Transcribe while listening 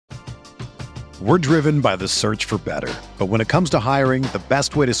We're driven by the search for better. But when it comes to hiring, the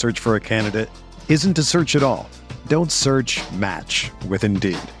best way to search for a candidate isn't to search at all. Don't search, match with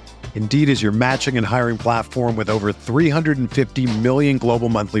Indeed. Indeed is your matching and hiring platform with over 350 million global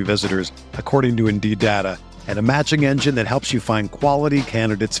monthly visitors, according to Indeed data, and a matching engine that helps you find quality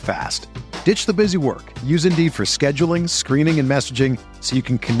candidates fast. Ditch the busy work. Use Indeed for scheduling, screening, and messaging so you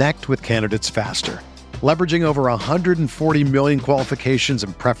can connect with candidates faster. Leveraging over 140 million qualifications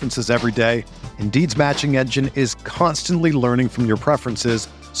and preferences every day, Indeed's matching engine is constantly learning from your preferences,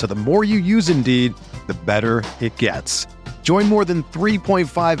 so the more you use Indeed, the better it gets. Join more than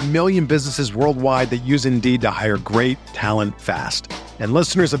 3.5 million businesses worldwide that use Indeed to hire great talent fast. And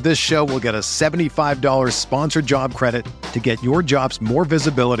listeners of this show will get a $75 sponsored job credit to get your jobs more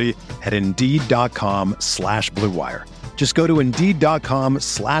visibility at Indeed.com/Blue Wire. Just go to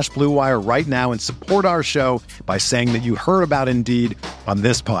Indeed.com/Blue Wire right now and support our show by saying that you heard about Indeed on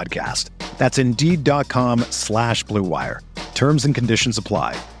this podcast. That's Indeed.com/Blue Wire. Terms and conditions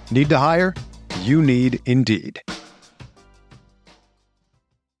apply. Need to hire? You need Indeed.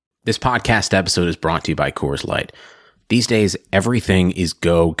 This podcast episode is brought to you by Coors Light. These days, everything is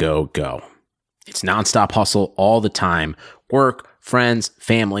go, go, go. It's nonstop hustle all the time. Work, friends,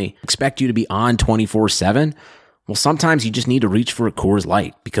 family expect you to be on 24/7. Well, sometimes you just need to reach for a Coors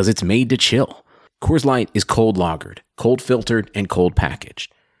Light because it's made to chill. Coors Light is cold lagered, cold filtered, and cold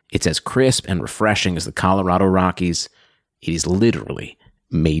packaged. It's as crisp and refreshing as the Colorado Rockies. It is literally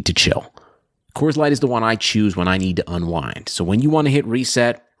made to chill. Coors Light is the one I choose when I need to unwind. So when you want to hit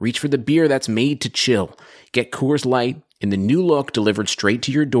reset, reach for the beer that's made to chill. Get Coors Light in the new look delivered straight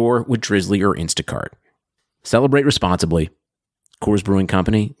to your door with Drizzly or Instacart. Celebrate responsibly. Coors Brewing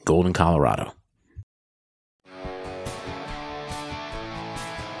Company, Golden, Colorado.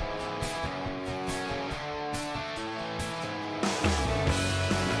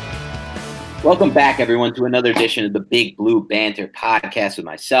 Welcome back, everyone, to another edition of the Big Blue Banter podcast with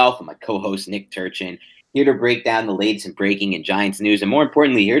myself and my co-host, Nick Turchin, here to break down the latest and breaking in Giants news, and more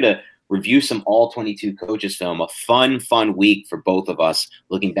importantly, here to review some All-22 coaches film. A fun week for both of us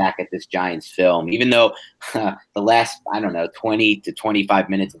looking back at this Giants film, even though the last, 20 to 25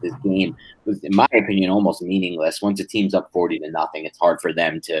 minutes of this game was, in my opinion, almost meaningless. Once a team's up 40-0, it's hard for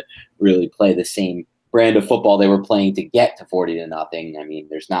them to really play the same brand of football they were playing to get to 40-0. I mean,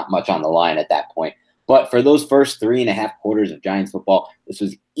 there's not much on the line at that point. But for those first 3.5 quarters of Giants football, this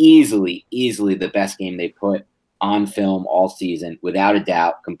was easily the best game they put on film all season, without a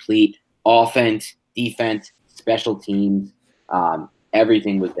doubt. Complete offense, defense, special teams.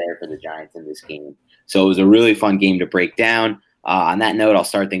 Everything was there for the Giants in this game. So it was a really fun game to break down. On that note, I'll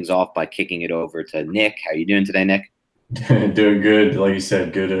start things off by kicking it over to Nick. How are you doing today, Nick? Doing good. Like you said,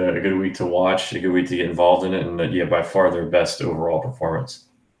 a good week to watch, a good week to get involved in it, and by far their best overall performance.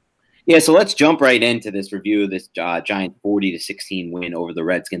 Yeah, so let's jump right into this review of this Giant 40-16 win over the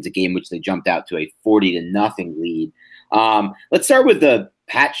Redskins, a game which they jumped out to a 40-0 lead. Let's start with the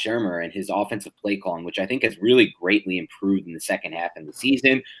Pat Shurmur and his offensive play calling, which I think has really greatly improved in the second half of the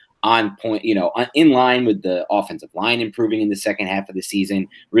season. On point, in line with the offensive line improving in the second half of the season.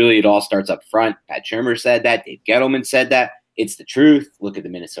 Really, it all starts up front. Pat Shurmur said that. Dave Gettleman said that. It's the truth. Look at the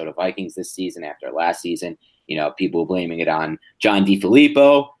Minnesota Vikings this season after last season. People blaming it on John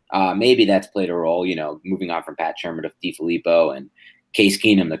DeFilippo. Maybe that's played a role, moving on from Pat Shurmur to DeFilippo and Case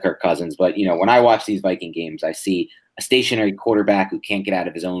Keenum, the Kirk Cousins. But, when I watch these Viking games, I see a stationary quarterback who can't get out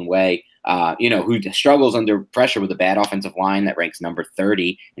of his own way, who struggles under pressure with a bad offensive line that ranks number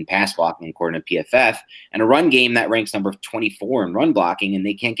 30 in pass blocking according to PFF, and a run game that ranks number 24 in run blocking, and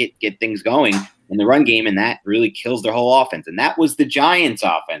they can't get things going in the run game, and that really kills their whole offense. And that was the Giants'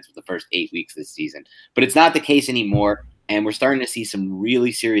 offense for the first 8 weeks this season. But it's not the case anymore. And we're starting to see some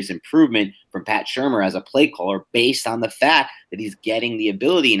really serious improvement from Pat Shurmur as a play caller based on the fact that he's getting the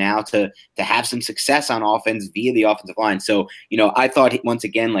ability now to have some success on offense via the offensive line. So, I thought, once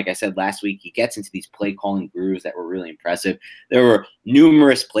again, like I said last week, he gets into these play calling grooves that were really impressive. There were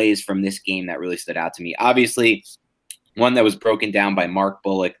numerous plays from this game that really stood out to me. Obviously, one that was broken down by Mark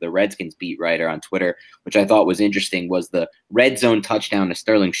Bullock, the Redskins beat writer on Twitter, which I thought was interesting, was the red zone touchdown to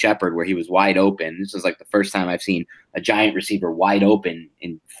Sterling Shepard where he was wide open. This was like the first time I've seen a Giant receiver wide open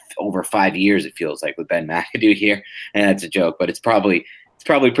in over 5 years, it feels like, with Ben McAdoo here. And that's a joke, but it's probably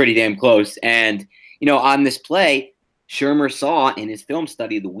pretty damn close. And, on this play, Shurmur saw in his film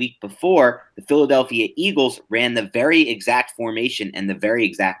study the week before, the Philadelphia Eagles ran the very exact formation and the very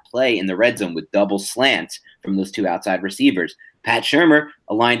exact play in the red zone with double slants from those two outside receivers. Pat Shurmur,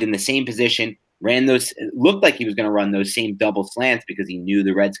 aligned in the same position, ran those. It looked like he was going to run those same double slants because he knew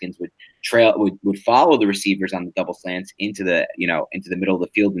the Redskins would follow the receivers on the double slants into the middle of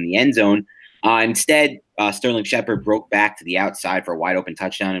the field in the end zone. Instead, Sterling Shepard broke back to the outside for a wide open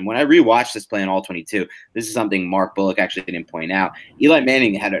touchdown. And when I rewatched this play on All-22, this is something Mark Bullock actually didn't point out. Eli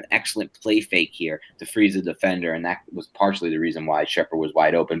Manning had an excellent play fake here to freeze the defender, and that was partially the reason why Shepard was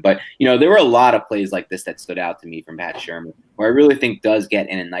wide open. But, there were a lot of plays like this that stood out to me from Pat Shurmur, where I really think does get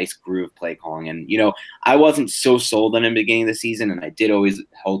in a nice groove play calling. And, I wasn't so sold on him at the beginning of the season, and I did always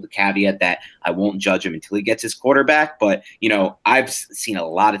hold the caveat that I won't judge him until he gets his quarterback. But, I've seen a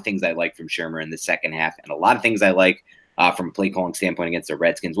lot of things I like from Shurmur in the second half, and a lot of things I like from a play calling standpoint against the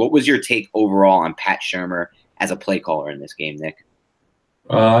Redskins. What was your take overall on Pat Shurmur as a play caller in this game, Nick?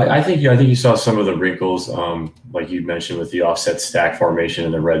 I think you saw some of the wrinkles, like you mentioned, with the offset stack formation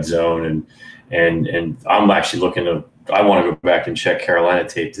in the red zone, and I'm actually I want to go back and check Carolina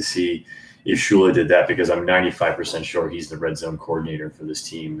tape to see if Shula did that, because I'm 95% sure he's the red zone coordinator for this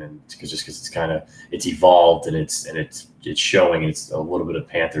team, and because it's evolved and it's showing. It's a little bit of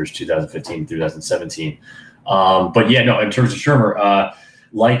Panthers 2015 2017, but yeah, no. In terms of Shurmur,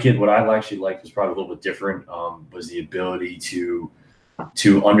 what I actually liked was probably a little bit different. Was the ability to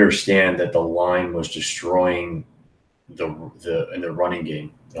understand that the line was destroying the running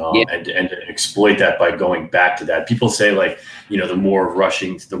game. And to exploit that by going back to that. People say, the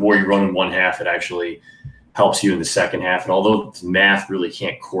more you run in one half, it actually helps you in the second half. And although math really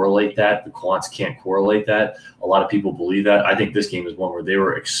can't correlate that, the quants can't correlate that, a lot of people believe that. I think this game is one where they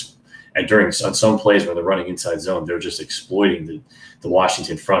were on some plays when they're running inside zone, they're just exploiting the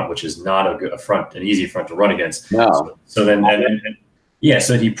Washington front, which is not an easy front to run against. No. So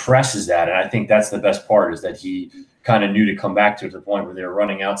he presses that, and I think that's the best part, is that he kind of knew to come back to the point where they were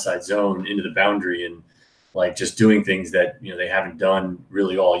running outside zone into the boundary and just doing things that they haven't done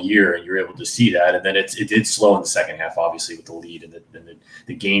really all year, and you're able to see that. And then it did slow in the second half, obviously, with the lead and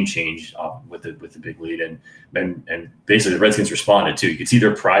the game change with the big lead, and basically the Redskins responded too. You could see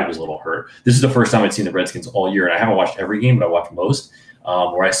their pride was a little hurt. This is the first time I'd seen the Redskins all year, and I haven't watched every game, but I watched most,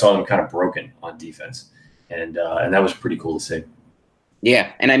 where I saw them kind of broken on defense, and that was pretty cool to see.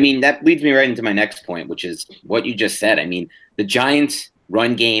 Yeah, and that leads me right into my next point, which is what you just said. The Giants'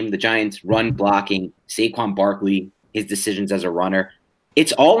 run game, the Giants' run blocking, Saquon Barkley, his decisions as a runner,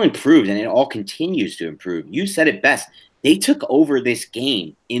 it's all improved, and it all continues to improve. You said it best. They took over this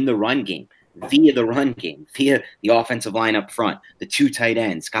game in the run game, via the offensive line up front, the two tight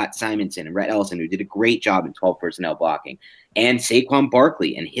ends, Scott Simonson and Rhett Ellison, who did a great job in 12 personnel blocking, and Saquon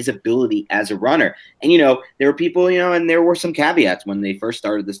Barkley and his ability as a runner. And, there were people, and there were some caveats when they first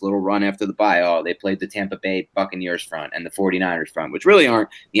started this little run after the bye. Oh, they played the Tampa Bay Buccaneers front and the 49ers front, which really aren't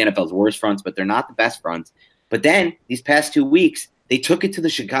the NFL's worst fronts, but they're not the best fronts. But then these past 2 weeks, they took it to the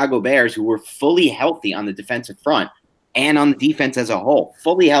Chicago Bears, who were fully healthy on the defensive front and on the defense as a whole,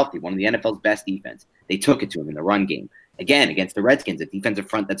 fully healthy, one of the NFL's best defense. They took it to him in the run game. Again, against the Redskins, a defensive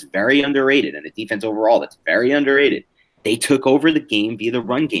front that's very underrated, and a defense overall that's very underrated. They took over the game via the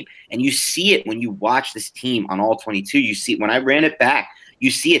run game. And you see it when you watch this team on All-22. You see, when I ran it back, you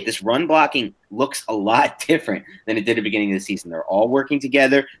see it. This run blocking looks a lot different than it did at the beginning of the season. They're all working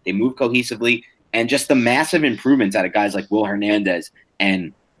together. They move cohesively. And just the massive improvements out of guys like Will Hernandez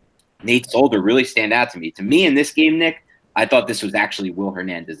and Nate Solder really stand out to me. To me, in this game, Nick, I thought this was actually Will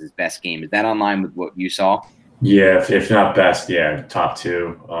Hernandez's best game. Is that in line with what you saw? Yeah, if not best, yeah, top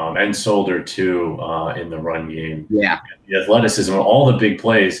two. And Solder, too, in the run game. Yeah. The athleticism, all the big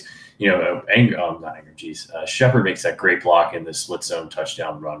plays, Shepard makes that great block in the split zone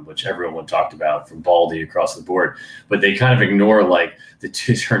touchdown run, which everyone talked about from Baldy across the board. But they kind of ignore,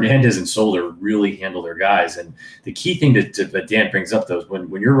 Hernandez and Solder really handle their guys. And the key thing that Dan brings up, though, is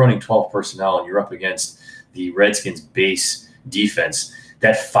when you're running 12 personnel and you're up against the Redskins base defense,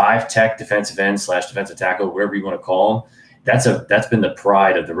 that 5-tech defensive end / defensive tackle, wherever you want to call them, that's been the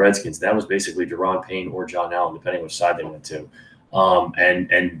pride of the Redskins. That was basically Deron Payne or John Allen, depending which side they went to.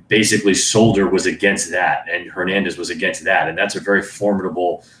 And basically Solder was against that, and Hernandez was against that, and that's a very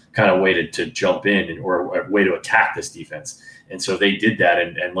formidable kind of way to jump in or a way to attack this defense. And so they did that,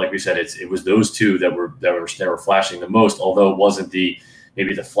 and like we said, it was those two that were flashing the most, although it wasn't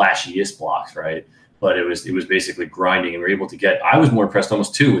maybe the flashiest blocks, right? But it was basically grinding, and we're able to get. I was more impressed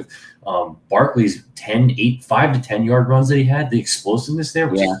almost too with Barkley's 5 to 10 yard runs that he had. The explosiveness there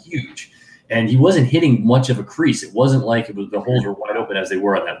was huge, and he wasn't hitting much of a crease. It wasn't like the holes were wide open as they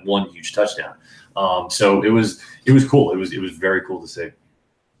were on that one huge touchdown. So it was cool. It was very cool to see.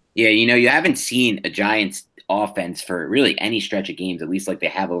 Yeah, you haven't seen a Giants offense for really any stretch of games, at least like they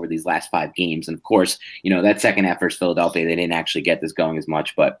have over these last 5 games. And of course, that second half versus Philadelphia, they didn't actually get this going as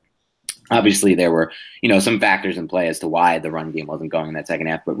much, but obviously there were, some factors in play as to why the run game wasn't going in that second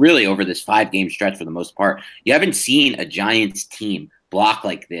half. But really over this 5-game stretch, for the most part, you haven't seen a Giants team block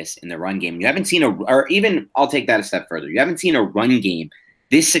like this in the run game. You haven't seen or even I'll take that a step further. You haven't seen a run game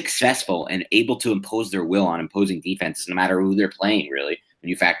this successful and able to impose their will on opposing defenses, no matter who they're playing, really, when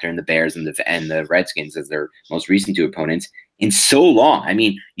you factor in the Bears and the Redskins as their most recent two opponents in so long. I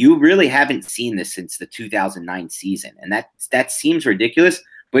mean, you really haven't seen this since the 2009 season. And that seems ridiculous,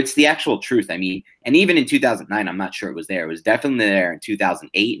 but it's the actual truth. I mean, and even in 2009, I'm not sure it was there. It was definitely there in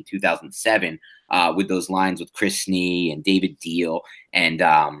 2008 and 2007 with those lines with Chris Snee and David Deal and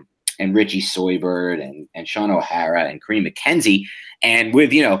Richie Soybert and Sean O'Hara and Kareem McKenzie. And with,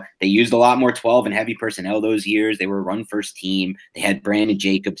 they used a lot more 12 and heavy personnel those years. They were a run first team. They had Brandon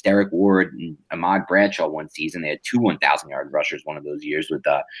Jacobs, Derek Ward, and Ahmad Bradshaw one season. They had 2 1,000-yard rushers one of those years with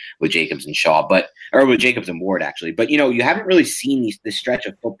Jacobs and with Jacobs and Ward, actually. But, you haven't really seen this stretch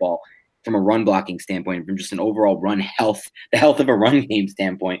of football from a run blocking standpoint, from just an overall the health of a run game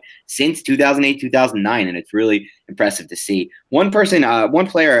standpoint since 2008, 2009. And it's really impressive to see. One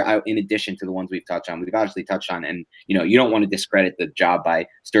player, in addition to the ones we've obviously touched on, and, you don't want to discredit the job by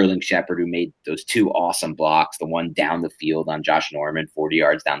Sterling Shepard, who made those 2 awesome blocks, the one down the field on Josh Norman, 40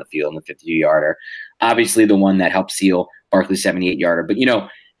 yards down the field, and the 52-yarder. Obviously the one that helped seal Barkley's 78-yarder. But,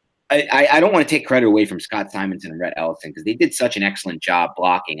 I don't want to take credit away from Scott Simonson and Rhett Ellison because they did such an excellent job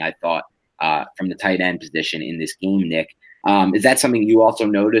blocking, I thought, from the tight end position in this game, Nick. Is that something you also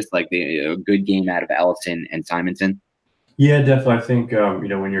noticed, like a good game out of Ellison and Simonson? Yeah, definitely. I think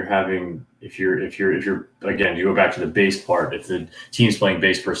when you're having, if you're again, you go back to the base part. If the team's playing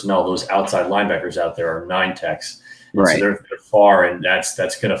base personnel, those outside linebackers out there are 9 techs. Right. So they're far, and that's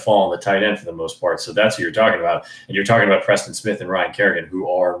going to fall on the tight end for the most part. So that's what you're talking about. And you're talking about Preston Smith and Ryan Kerrigan, who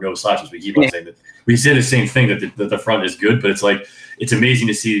are no slouches. We keep on saying that. We say the same thing, that the front is good, but it's like it's amazing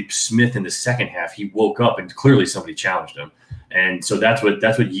to see Smith in the second half. He woke up and clearly somebody challenged him. And so that's what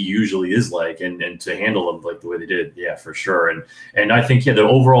he usually is like, and to handle him like the way they did, yeah, for sure. And I think, the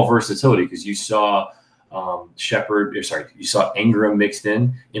overall versatility, because you saw you saw Ingram mixed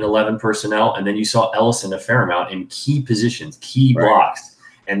in 11 personnel, and then you saw Ellison a fair amount in key positions, key blocks.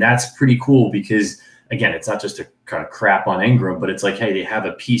 And that's pretty cool because, again, it's not just a kind of crap on Ingram, but it's like, hey, they have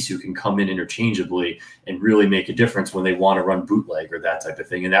a piece who can come in interchangeably and really make a difference when they want to run bootleg or that type of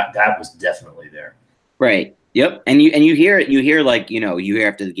thing. And that was definitely there. Right. Yep. And you hear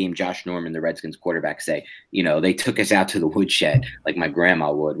after the game, Josh Norman, the Redskins quarterback, say, they took us out to the woodshed like my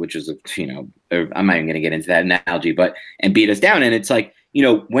grandma would, which is, I'm not even going to get into that analogy, and beat us down. And it's like,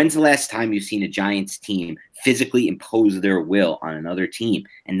 when's the last time you've seen a Giants team physically impose their will on another team?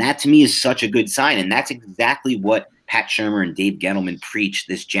 And that to me is such a good sign. And that's exactly what Pat Shurmur and Dave Gettleman preached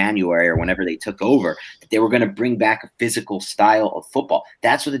this January or whenever they took over, that they were going to bring back a physical style of football.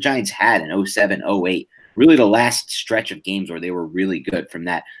 That's what the Giants had in 07, 08. Really the last stretch of games where they were really good, from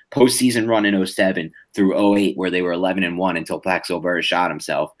that postseason run in 07 through 08, where they were 11-1 until Plaxico Burress shot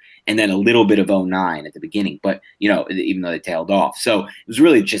himself, and then a little bit of 09 at the beginning. But, even though they tailed off. So it was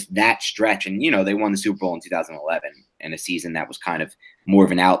really just that stretch. And, they won the Super Bowl in 2011 in a season that was kind of more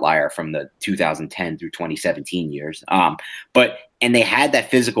of an outlier from the 2010 through 2017 years. And they had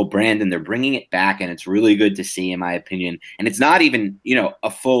that physical brand, and they're bringing it back, and it's really good to see, in my opinion. And it's not even, a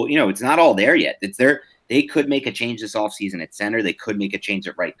full, it's not all there yet. It's there. They could make a change this offseason at center. They could make a change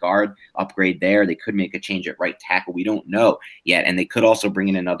at right guard, upgrade there. They could make a change at right tackle. We don't know yet. And they could also bring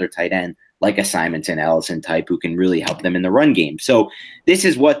in another tight end like a Simonson Ellison type who can really help them in the run game. So this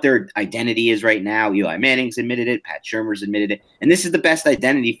is what their identity is right now. Eli Manning's admitted it. Pat Shurmur's admitted it. And this is the best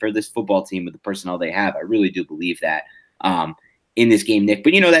identity for this football team with the personnel they have. I really do believe that in this game, Nick.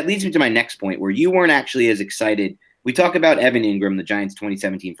 But, that leads me to my next point, where you weren't actually as excited. We talk about Evan Ingram, the Giants'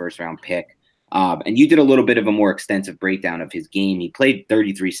 2017 first-round pick. And you did a little bit of a more extensive breakdown of his game. He played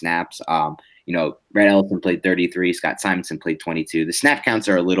 33 snaps. Rhett Ellison played 33. Scott Simonson played 22. The snap counts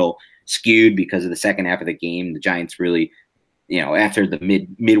are a little skewed because of the second half of the game. The Giants really, after the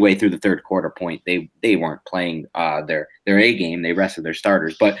midway through the third quarter point, they weren't playing their A game. They rested their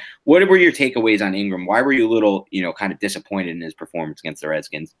starters. But what were your takeaways on Ingram? Why were you a little, kind of disappointed in his performance against the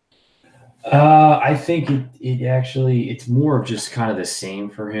Redskins? I think it's more of just kind of the same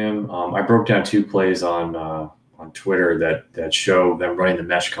for him. I broke down 2 plays on Twitter that show them running the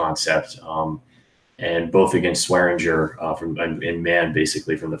mesh concept, and both against Swearinger in man,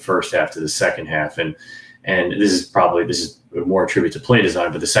 basically from the first half to the second half. And this is more a tribute to play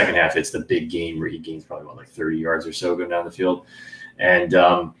design, but the second half, it's the big game where he gains probably 30 yards or so going down the field. And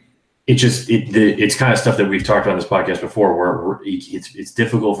it's kind of stuff that we've talked about on this podcast before, where it's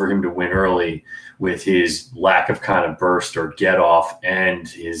difficult for him to win early with his lack of kind of burst or get off, and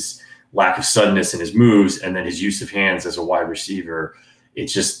his lack of suddenness in his moves, and then his use of hands as a wide receiver.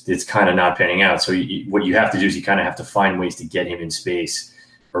 it's kind of not panning out. So what you have to do is you kind of have to find ways to get him in space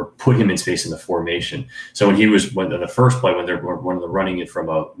or put him in space in the formation. So when in the first play, when they're running it from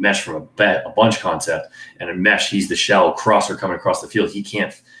a mesh, from a bunch concept and a mesh, he's the shell crosser coming across the field. He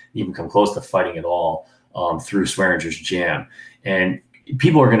can't even come close to fighting at all through Swearinger's jam. And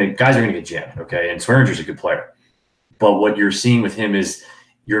guys are going to get jammed. Okay. And Swearinger's a good player, but what you're seeing with him is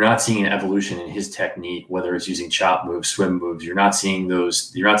you're not seeing an evolution in his technique, whether it's using chop moves, swim moves. You're not seeing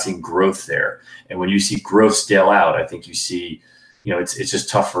growth there. And when you see growth stale out, I think you see, it's just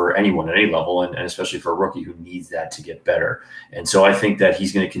tough for anyone at any level, and especially for a rookie who needs that to get better. And so I think that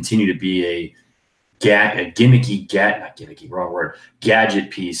he's going to continue to be a gadget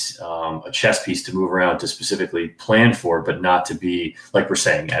piece, a chess piece to move around, to specifically plan for, but not to be, like we're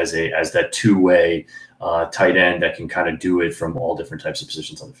saying, as that two-way tight end that can kind of do it from all different types of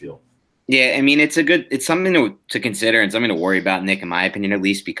positions on the field. Yeah, I mean, it's something to consider and something to worry about, Nick, in my opinion, at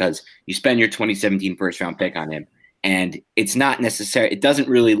least, because you spend your 2017 first-round pick on him. And it's not necessary. It doesn't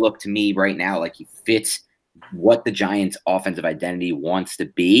really look to me right now like he fits what the Giants' offensive identity wants to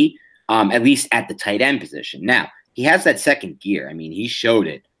be, at least at the tight end position. Now, he has that second gear. I mean, he showed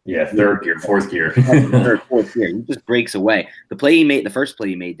it. Yeah, third gear, fourth gear. Fourth gear. He just breaks away. The first play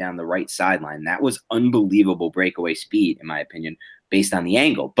he made down the right sideline, that was unbelievable breakaway speed, in my opinion, based on the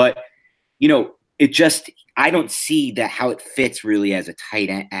angle. But, I don't see that how it fits really as a tight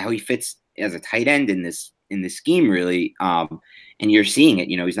end, how he fits as a tight end in this scheme, really. And you're seeing it,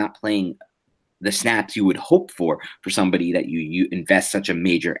 he's not playing the snaps you would hope for somebody that you invest such a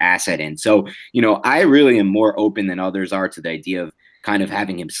major asset in. So, I really am more open than others are to the idea of kind of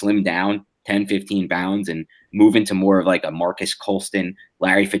having him slim down 10, 15 pounds and move into more of like a Marcus Colston,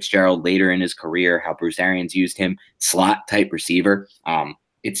 Larry Fitzgerald later in his career, how Bruce Arians used him, slot type receiver.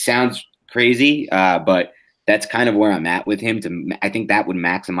 It sounds crazy, but that's kind of where I'm at with him. I think that would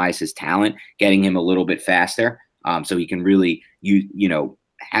maximize his talent, getting him a little bit faster, so he can really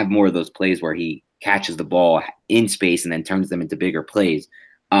have more of those plays where he catches the ball in space and then turns them into bigger plays.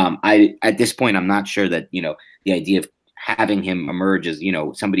 At this point, I'm not sure that the idea of having him emerge as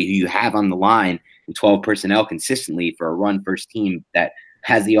somebody who you have on the line in 12 personnel consistently for a run first team that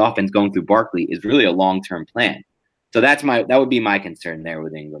has the offense going through Barkley is really a long-term plan. So that would be my concern there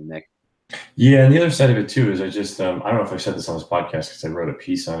with Ingram, Nick. Yeah, and the other side of it too is I just I don't know if I said this on this podcast because I wrote a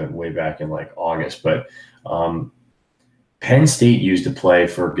piece on it way back in like August, but Penn State used to play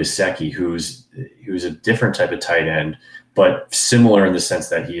for Gesicki, who's a different type of tight end, but similar in the sense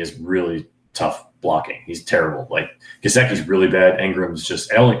that he is really tough blocking. He's terrible. Like Gesicki's really bad. Ingram's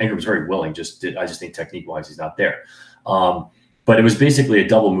very willing. I just think technique wise he's not there. But it was basically a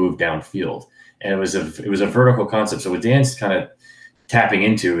double move downfield, and it was a vertical concept. So what Dan's kind of tapping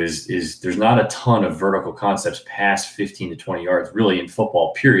into is there's not a ton of vertical concepts past 15 to 20 yards really in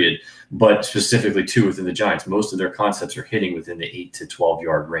football, period, but specifically too within the Giants. Most of their concepts are hitting within the 8 to 12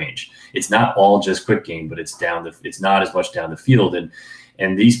 yard range. It's not all just quick game, but it's not as much down the field.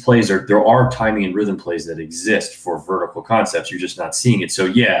 And these plays there are timing and rhythm plays that exist for vertical concepts. You're just not seeing it. So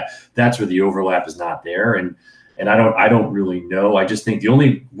yeah, that's where the overlap is not there. And I don't really know. I just think the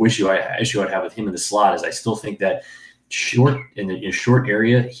only issue I'd have with him in the slot is I still think that in a short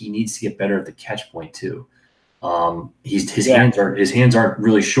area, he needs to get better at the catch point too. His hands aren't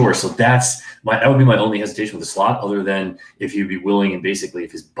really sure, so that would be my only hesitation with the slot. Other than if he'd be willing and basically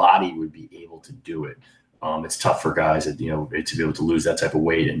if his body would be able to do it. It's tough for guys to be able to lose that type of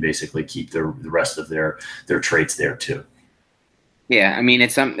weight and basically keep the rest of their traits there too. Yeah, I mean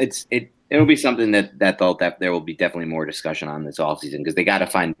it'll be something that there will be definitely more discussion on this offseason because they got to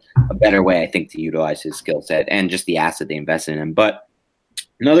find a better way, I think, to utilize his skill set and just the asset they invested in him. But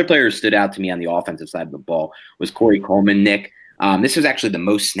another player who stood out to me on the offensive side of the ball was Corey Coleman, Nick. This was actually the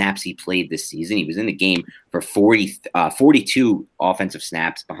most snaps he played this season. He was in the game for 42 offensive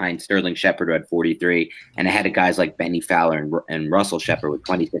snaps behind Sterling Shepard, who had 43, and ahead of guys like Benny Fowler and Russell Shepard with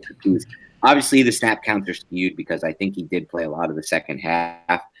 26 apiece. Obviously, the snap counts are skewed because I think he did play a lot of the second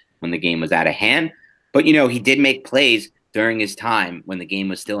half when the game was out of hand. But, he did make plays during his time when the game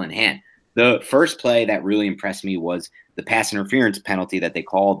was still in hand. The first play that really impressed me was the pass interference penalty that they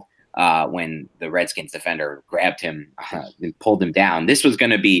called when the Redskins defender grabbed him and pulled him down. This was going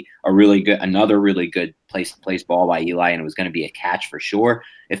to be another really good place ball by Eli, and it was going to be a catch for sure.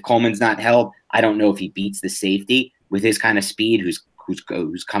 If Coleman's not held, I don't know if he beats the safety with his kind of speed who's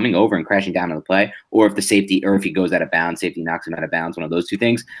coming over and crashing down on the play, or if he goes out of bounds, safety knocks him out of bounds, one of those two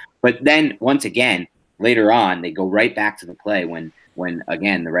things. But then once again, later on, they go right back to the play when when,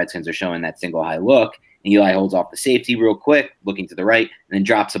 again, the Redskins are showing that single high look, and Eli holds off the safety real quick, looking to the right, and then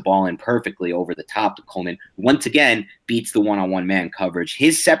drops the ball in perfectly over the top to Coleman. Once again, beats the one-on-one man coverage.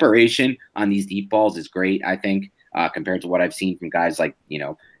 His separation on these deep balls is great, I think, compared to what I've seen from guys like,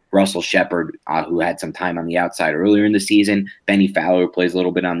 Russell Shepard, who had some time on the outside earlier in the season. Benny Fowler plays a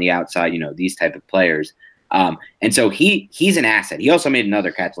little bit on the outside, these type of players. And so he's an asset. He also made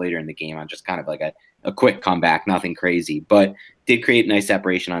another catch later in the game on just kind of like a quick comeback, nothing crazy, but did create nice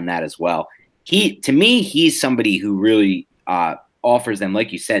separation on that as well. To me, he's somebody who really offers them,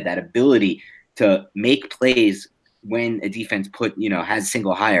 like you said, that ability to make plays when a defense has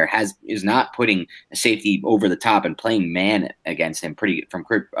single higher, is not putting a safety over the top and playing man against him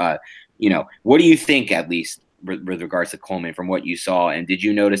what do you think, at least with regards to Coleman, from what you saw? And did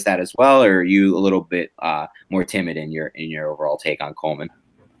you notice that as well, or are you a little bit more timid in your overall take on Coleman?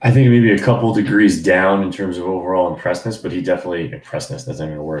 I think maybe a couple degrees down in terms of overall impressiveness, but he definitely impressiveness. That's not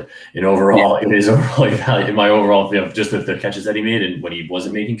even a word. In overall, in his overall value, in my overall, just with the catches that he made and when he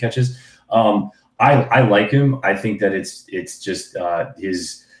wasn't making catches, I like him. I think that it's just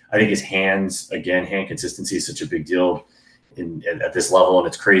his. I think his hands, again, hand consistency is such a big deal at this level, and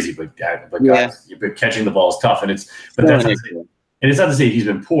it's crazy. But guys, catching the ball is tough, and it's not to say he's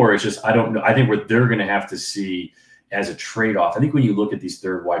been poor. It's just I don't know. I think what they're going to have to see as a trade-off. I think when you look at these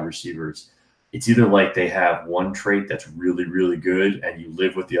third wide receivers, it's either like they have one trait that's really, really good and you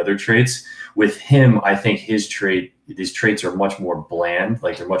live with the other traits. With him, I think these traits are much more bland,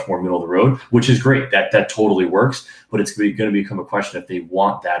 like they're much more middle of the road, which is great. That totally works, but it's going to become a question if they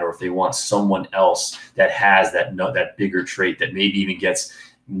want that or if they want someone else that has that bigger trait that maybe even gets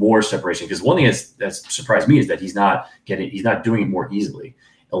more separation. Because one thing that's surprised me is that he's not doing it more easily.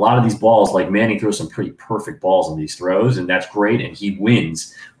 A lot of these balls, like Manning throws some pretty perfect balls on these throws, and that's great, and he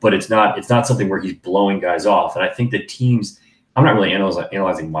wins. But it's not something where he's blowing guys off. And I think the teams, I'm not really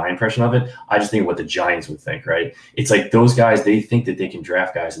analyzing my impression of it. I just think of what the Giants would think, right? It's like those guys, they think that they can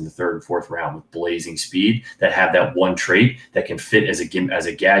draft guys in the third and fourth round with blazing speed that have that one trait that can fit as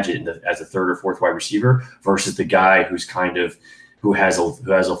a gadget as a third or fourth wide receiver versus the guy who has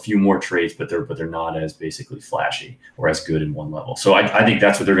a few more traits, but they're not as basically flashy or as good in one level. So I think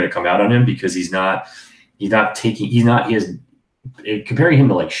that's what they're going to come out on him, because comparing him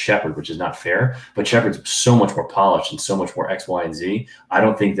to like Shepard, which is not fair, but Shepard's so much more polished and so much more X, Y, and Z. I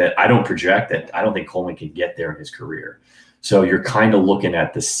don't think Coleman can get there in his career. So you're kind of looking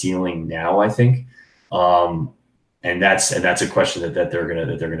at the ceiling now, I think. And that's a question that they're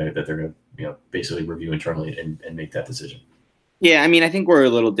gonna basically review internally and make that decision. Yeah, I mean, I think we're a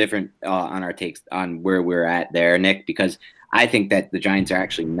little different on our takes on where we're at there, Nick, because I think that the Giants are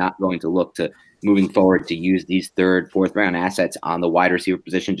actually not going to look to moving forward to use these third, fourth round assets on the wide receiver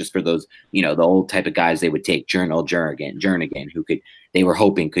position just for those, the old type of guys they would take, Jernigan, who they were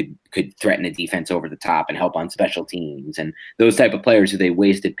hoping could threaten a defense over the top and help on special teams, and those type of players who they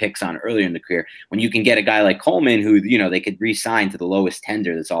wasted picks on earlier in the career. When you can get a guy like Coleman, who they could re-sign to the lowest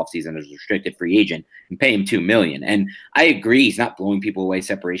tender this offseason as a restricted free agent and pay him $2 million. And I agree, he's not blowing people away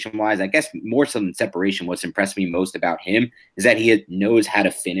separation wise. I guess more so than separation, what's impressed me most about him is that he knows how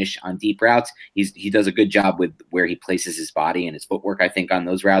to finish on deep routes. He does a good job with where he places his body and his footwork, I think, on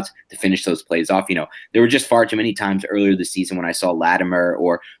those routes to finish those plays off. There were just far too many times earlier this season when I saw Latimer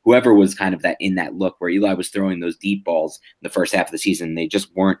or whoever was kind of in that look where Eli was throwing those deep balls in the first half of the season. They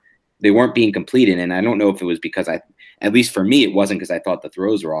just weren't being completed. And I don't know if it was because at least for me, it wasn't because I thought the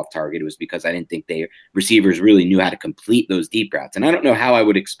throws were off target. It was because I didn't think receivers really knew how to complete those deep routes. And I don't know how I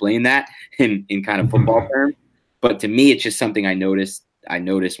would explain that in kind of football terms, but to me, it's just something I noticed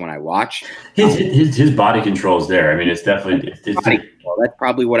when I watch. His body control is there. I mean, it's definitely body control. That's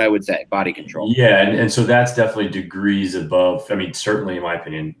probably what I would say. Body control. Yeah, and so that's definitely degrees above. I mean, certainly in my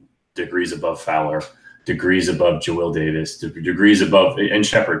opinion, degrees above Fowler, degrees above Joel Davis, degrees above, and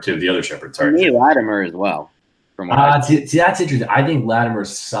Shepard too. The other Shepard, sorry. Me, Latimer as well. See, that's interesting. I think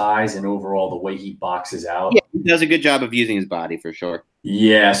Latimer's size and overall the way he boxes out. Yeah, he does a good job of using his body for sure.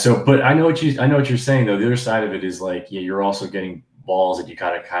 Yeah. So, but I know what you're saying though. The other side of it is like, yeah, you're also getting balls that you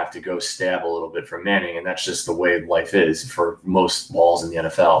kind of have to go stab a little bit from Manning, and that's just the way life is for most balls in the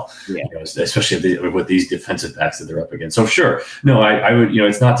NFL. Yeah. Especially with these defensive backs that they're up against. So sure, no, I would.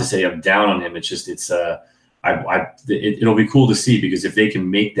 It's not to say I'm down on him. It's just it'll be cool to see, because if they can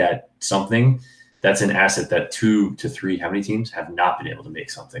make that something, that's an asset that 2 to 3, how many teams have not been able to make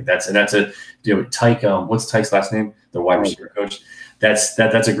something. That's Tyke. What's Tyke's last name? The wide receiver coach. That's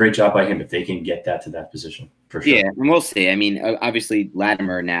a great job by him if they can get that to that position for sure. Yeah, and we'll see. I mean, obviously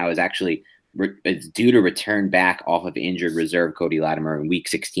Latimer now is actually is due to return back off of injured reserve Cody Latimer in Week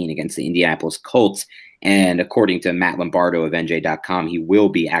 16 against the Indianapolis Colts And according to Matt Lombardo of NJ.com, he will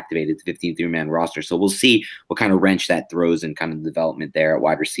be activated to 53-man roster. So we'll see what kind of wrench that throws in kind of the development there at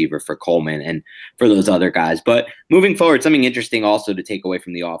wide receiver for Coleman and for those other guys. But moving forward, something interesting also to take away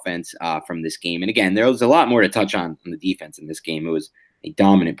from the offense from this game. And again, there was a lot more to touch on the defense in this game. It was a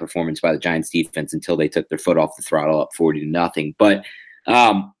dominant performance by the Giants defense until they took their foot off the throttle up 40-0. But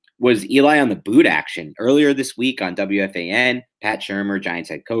was Eli on the boot action earlier this week on WFAN? Pat Shurmur, Giants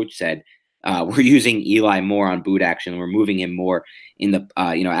head coach, said, we're using Eli more on boot action. We're moving him more in the,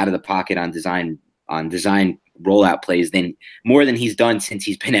 out of the pocket on design rollout plays more than he's done since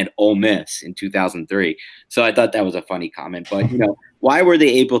he's been at Ole Miss in 2003. So I thought that was a funny comment. But why were they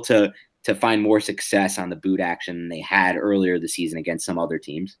able to find more success on the boot action than they had earlier this season against some other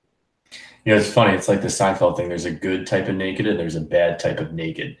teams? It's funny. It's like the Seinfeld thing. There's a good type of naked and there's a bad type of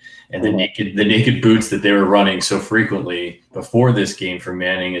naked. And the naked boots that they were running so frequently before this game for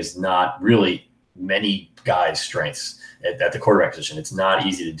Manning is not really many guys' strengths at the quarterback position. It's not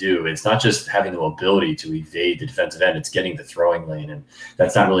easy to do. It's not just having the ability to evade the defensive end. It's getting the throwing lane. And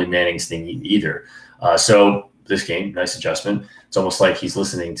that's not really Manning's thing either. So this game, nice adjustment. It's almost like he's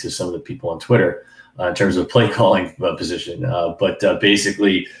listening to some of the people on Twitter in terms of play calling position. But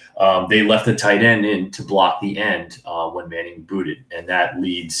basically, they left the tight end in to block the end when Manning booted. And that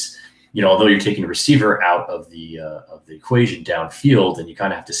leads, although you're taking a receiver out of the equation downfield, and you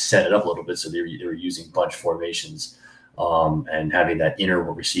kind of have to set it up a little bit. So they were using bunch formations and having that inner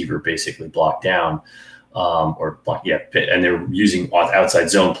receiver basically blocked down. And they're using outside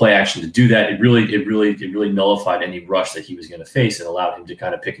zone play action to do that. It really nullified any rush that he was going to face and allowed him to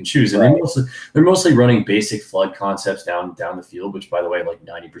kind of pick and choose. And they're mostly running basic flood concepts down the field, which, by the way, like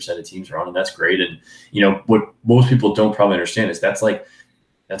 90% of teams run, and that's great. And what most people don't probably understand is that's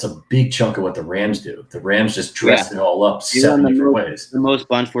a big chunk of what the Rams do. The Rams just dress it all up 7 different ways. The most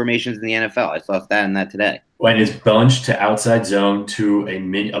bunch formations in the NFL. I saw that today. When it's bunch to outside zone to a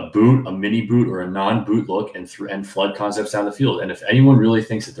mini boot or a non-boot look and flood concepts down the field. And if anyone really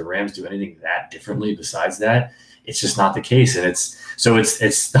thinks that the Rams do anything that differently besides that, it's just not the case. And it's not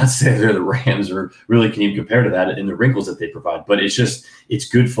to say they're the Rams or really can even compare to that in the wrinkles that they provide. But it's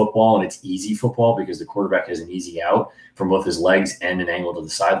good football and it's easy football because the quarterback has an easy out from both his legs and an angle to the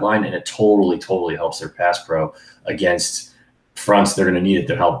sideline. And it totally, totally helps their pass pro against fronts. They're going to need it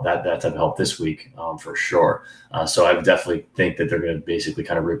to help that type of help this week for sure. So I would definitely think that they're going to basically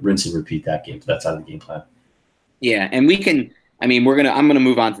kind of rinse and repeat that game. That's out of the game plan. Yeah. And I'm going to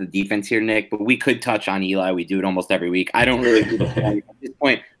move on to the defense here, Nick, but we could touch on Eli. We do it almost every week. I don't really at this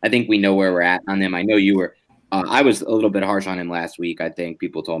point. I think we know where we're at on him. I know you were, I was a little bit harsh on him last week. I think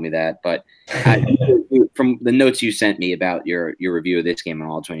people told me that, but from the notes you sent me about your review of this game on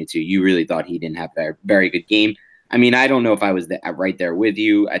All-22, you really thought he didn't have a very good game. I mean, I don't know if I was right there with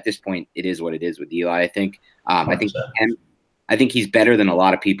you. At this point, it is what it is with Eli, I think. I think he's better than a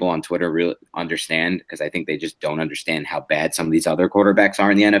lot of people on Twitter really understand, because I think they just don't understand how bad some of these other quarterbacks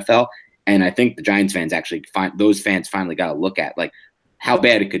are in the NFL. And I think the Giants fans those fans finally got to look at like how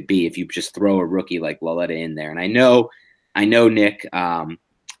bad it could be if you just throw a rookie like Laletta in there. And I know, Nick,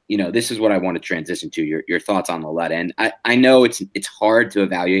 this is what I want to transition to, your thoughts on Laletta. And I know it's hard to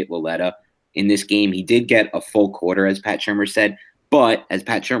evaluate Laletta in this game. He did get a full quarter, as Pat Shurmur said. But as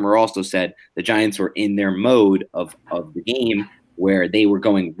Pat Shurmur also said, the Giants were in their mode of the game where they were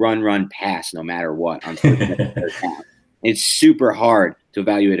going run, pass no matter what. It's super hard to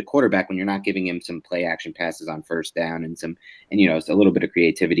evaluate a quarterback when you're not giving him some play action passes on first down and it's a little bit of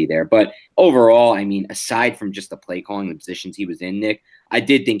creativity there. But overall, I mean, aside from just the play calling, the positions he was in, Nick, I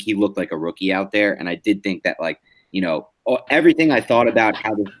did think he looked like a rookie out there. And I did think that, everything I thought about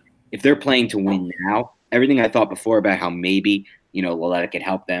if they're playing to win now, everything I thought before about how maybe, Laletta could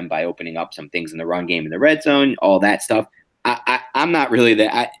help them by opening up some things in the run game in the red zone, all that stuff. I'm not really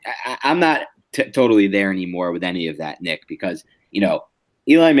there. I'm not totally there anymore with any of that, Nick, because,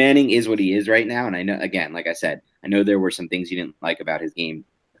 Eli Manning is what he is right now. And I know, again, like I said, I know there were some things you didn't like about his game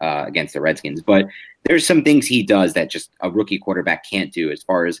against the Redskins, but there's some things he does that just a rookie quarterback can't do, as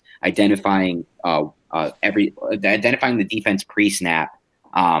far as identifying the defense pre-snap,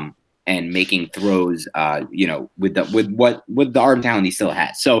 and making throws, with the arm talent he still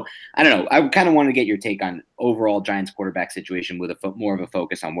has. So I don't know. I kind of want to get your take on overall Giants quarterback situation with more of a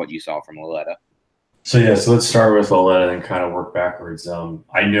focus on what you saw from Laletta. So let's start with Laletta and kind of work backwards.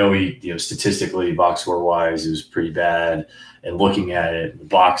 I know he, statistically, box score wise, it was pretty bad. And looking at it, the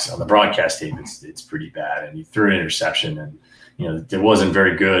box on the broadcast tape, it's pretty bad. And he threw an interception, and it wasn't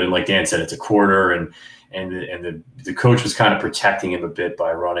very good. And like Dan said, it's a quarter, and the coach was kind of protecting him a bit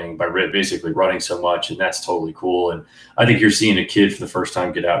by basically running so much, and that's totally cool. And I think you're seeing a kid for the first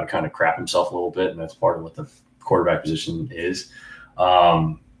time get out and kind of crap himself a little bit, and that's part of what the quarterback position is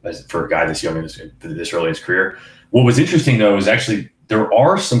for a guy this young and this early in his career. What was interesting though is actually there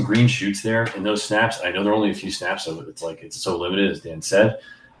are some green shoots there in those snaps. I know there are only a few snaps, so it's so limited, as Dan said.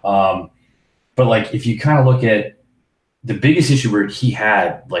 But like if you kind of look at the biggest issue where he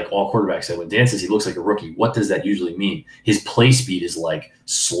had, like all quarterbacks said, when Dan says he looks like a rookie, what does that usually mean? His play speed is like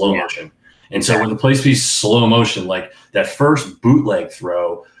slow motion. And so when the play speed is slow motion, like that first bootleg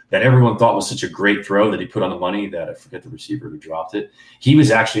throw that everyone thought was such a great throw that he put on the money, that I forget the receiver who dropped it, he was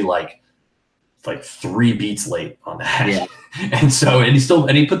actually like 3 beats late on that. Yeah.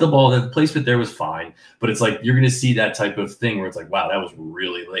 And he put the ball, the placement there was fine, but it's like, you're going to see that type of thing where it's like, wow, that was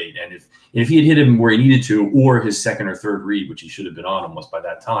really late. And if he had hit him where he needed to, or his second or third read, which he should have been on almost by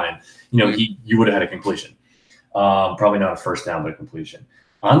that time, you would have had a completion. Probably not a first down, but a completion.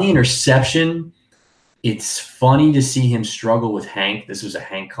 On the interception, it's funny to see him struggle with Hank. This was a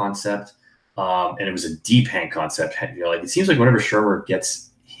Hank concept, and it was a deep Hank concept. It seems like whenever Shurmur gets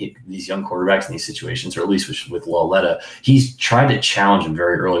these young quarterbacks in these situations, or at least with Lauletta, he's tried to challenge him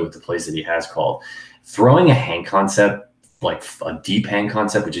very early with the plays that he has called. Throwing a hang concept, like a deep hang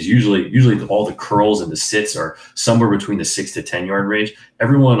concept, which is usually all the curls and the sits are somewhere between the 6 to 10 yard range.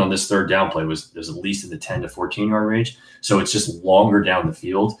 Everyone on this third down play was at least in the 10 to 14 yard range. So it's just longer down the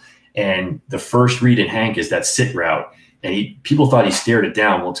field. And the first read in Hank is that sit route. And people thought he stared it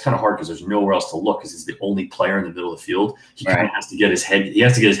down. Well, it's kind of hard because there's nowhere else to look because he's the only player in the middle of the field. He kind of has to get his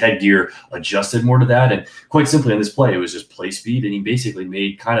headgear adjusted more to that. And quite simply on this play, it was just play speed. And he basically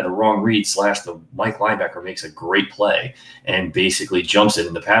made kind of the wrong read / the Mike linebacker makes a great play and basically jumps it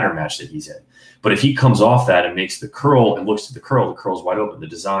in the pattern match that he's in. But if he comes off that and makes the curl and looks at the curl's wide open. The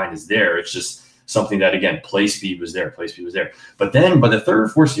design is there. It's just something that, again, play speed was there. But then by the third or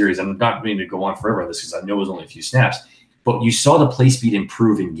fourth series, I'm not going to go on forever on this because I know it was only a few snaps, but you saw the play speed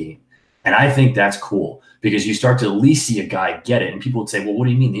improve in game. And I think that's cool because you start to at least see a guy get it. And people would say, well, what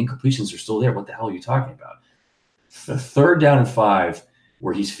do you mean? The incompletions are still there. What the hell are you talking about? The 3rd down and 5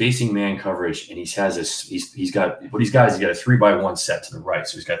 where he's facing man coverage and he's got a 3-by-1 set to the right.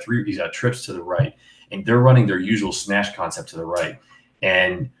 So he's got trips to the right and they're running their usual smash concept to the right.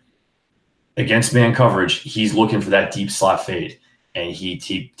 And against man coverage, he's looking for that deep slot fade. And he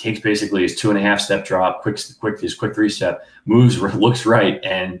takes basically his 2.5 step drop, his quick 3-step, moves, looks right,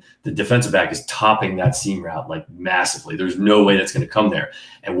 and the defensive back is topping that seam route like massively. There's no way that's going to come there.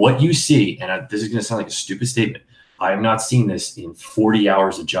 And what you see, and this is going to sound like a stupid statement, I have not seen this in 40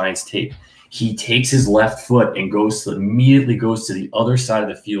 hours of Giants tape. He takes his left foot and immediately goes to the other side of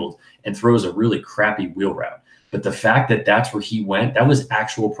the field and throws a really crappy wheel route. But the fact that that's where he went, that was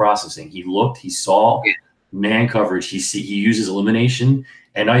actual processing. He looked, he saw man coverage. He uses elimination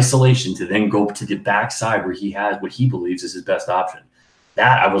and isolation to then go to the backside where he has what he believes is his best option.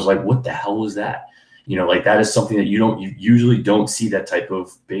 That I was like, what the hell was that? That is something that you usually don't see, that type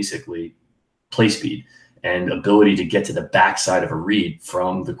of basically play speed and ability to get to the backside of a read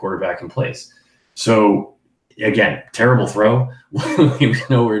from the quarterback in place. So again, terrible throw. He was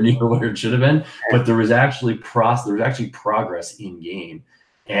nowhere near where it should have been, but there was actually progress in game.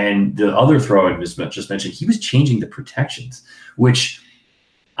 And the other throw I just mentioned, he was changing the protections, which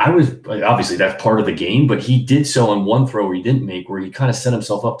obviously that's part of the game, but he did so on one throw where he didn't make, where he kind of set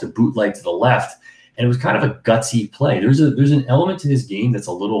himself up to bootleg to the left. And it was kind of a gutsy play. There's an element to his game that's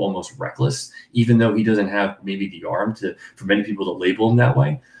a little almost reckless, even though he doesn't have maybe the arm for many people to label him that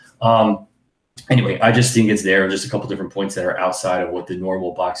way. Anyway, I just think it's there. Just a couple different points that are outside of what the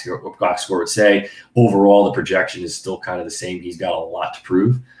normal box score would say. Overall, the projection is still kind of the same. He's got a lot to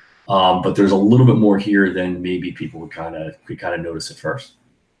prove, but there's a little bit more here than maybe people would kind of notice at first.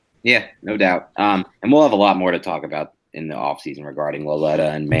 Yeah, no doubt. And we'll have a lot more to talk about in the offseason regarding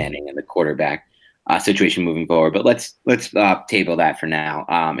Lauletta and Manning and the quarterback situation moving forward. But let's table that for now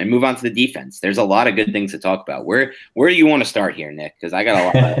and move on to the defense. There's a lot of good things to talk about. Where do you want to start here, Nick? Because I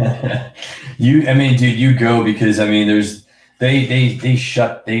got a lot. You go because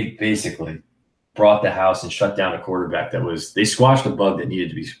they basically brought the house and shut down a quarterback they squashed a bug that needed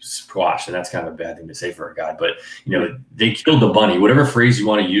to be squashed, and that's kind of a bad thing to say for a guy. But they killed the bunny. Whatever phrase you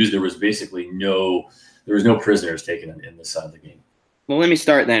want to use, there was no prisoners taken in this side of the game. Well, let me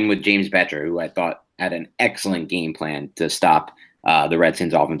start then with James Bettcher, who I thought had an excellent game plan to stop the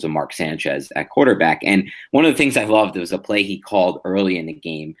Redskins offense with Mark Sanchez at quarterback. And one of the things I loved was a play he called early in the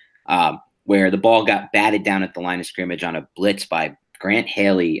game where the ball got batted down at the line of scrimmage on a blitz by Grant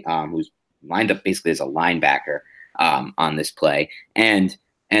Haley, who's lined up basically as a linebacker. on this play. And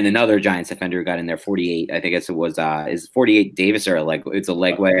another Giants defender who got in there, 48. I think it was is 48 Davis or a leg? It's a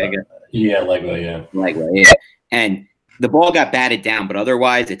leg way, I guess. Yeah, leg way, yeah. Leg way, yeah. And the ball got batted down, but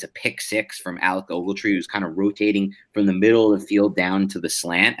otherwise it's a pick six from Alec Ogletree, who's kind of rotating from the middle of the field down to the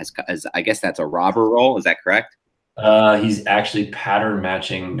slant. As I guess that's a robber roll. Is that correct? He's actually pattern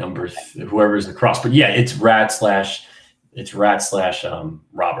matching whoever's the cross, but yeah, it's rat slash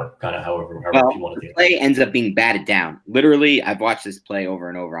robber, kind of however you want to think. The play ends up being batted down. Literally, I've watched this play over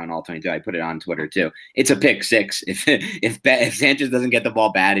and over on All-22. I put it on Twitter too. It's a pick six. If Sanchez doesn't get the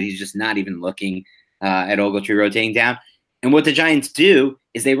ball batted, he's just not even looking at Ogletree rotating down. And what the Giants do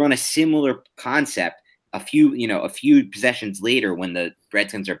is they run a similar concept a few possessions later when the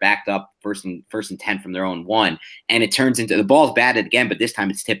Redskins are backed up first and 10 from their own 1, and it turns into the ball's batted again, but this time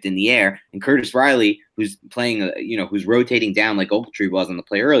it's tipped in the air. And Curtis Riley, who's playing, who's rotating down like Ogletree was on the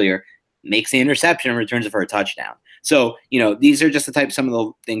play earlier, makes the interception and returns it for a touchdown. So, these are just some of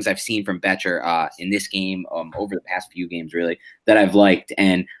the things I've seen from Betcher in this game over the past few games, really, that I've liked.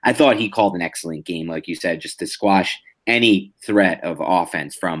 And I thought he called an excellent game, like you said, just to squash any threat of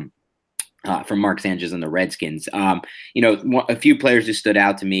offense from Mark Sanchez and the Redskins. A few players who stood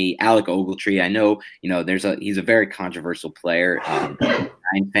out to me, Alec Ogletree. I know, he's a very controversial player,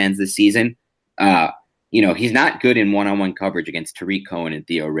 Giants fans this season. He's not good in one-on-one coverage against Tariq Cohen and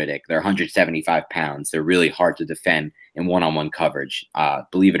Theo Riddick. They're 175 pounds. They're really hard to defend in one-on-one coverage,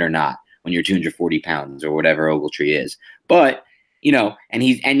 believe it or not, when you're 240 pounds or whatever Ogletree is. But, he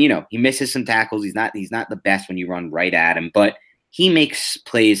misses some tackles. He's not the best when you run right at him, but he makes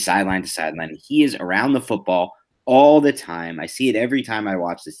plays sideline to sideline. He is around the football all the time. I see it every time I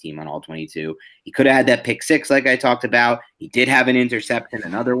watch this team on All-22. He could have had that pick six like I talked about. He did have an interception,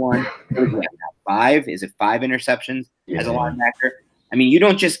 another one. Five? Is it 5 interceptions as a linebacker? I mean, you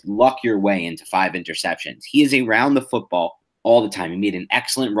don't just luck your way into 5 interceptions. He is around the football all the time. He made an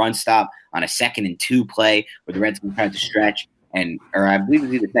excellent run stop on a 2nd and 2 play where the Redskins tried to stretch. Or I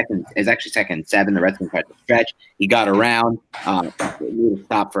believe it's actually 2nd and 7. The Redskins tried to stretch. He got around, made a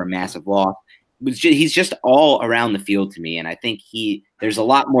stop for a massive loss. He's just all around the field to me, and I think there's a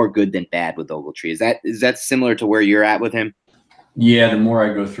lot more good than bad with Ogletree. Is that similar to where you're at with him? Yeah, the more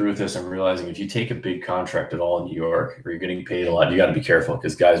I go through with this, I'm realizing if you take a big contract at all in New York, where you're getting paid a lot, you got to be careful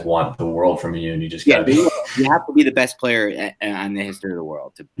because guys want the world from you, and you just got to be. You have to be the best player in the history of the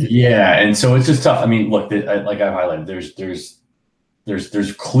world. Yeah, and so it's just tough. I mean, look, like I've highlighted,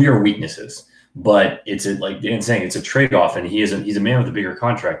 there's clear weaknesses, but it's a trade-off, and he's a man with a bigger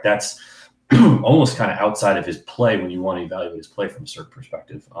contract. That's almost kind of outside of his play when you want to evaluate his play from a certain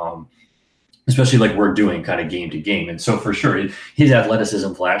perspective, especially like we're doing kind of game to game. And so for sure, his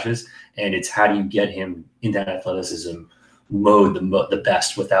athleticism flashes, and it's how do you get him in that athleticism mode the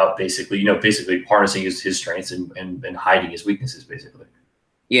best without basically harnessing his strengths and hiding his weaknesses, basically.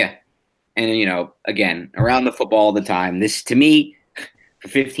 Yeah. And, again, around the football all the time, this to me, for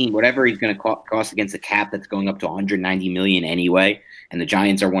 15, whatever he's going to cost against the cap that's going up to 190 million anyway, and the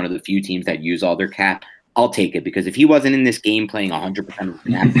Giants are one of the few teams that use all their cap, I'll take it, because if he wasn't in this game playing 100% of the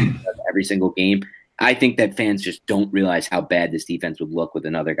snap every single game, I think that fans just don't realize how bad this defense would look with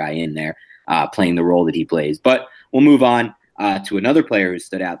another guy in there playing the role that he plays. But we'll move on to another player who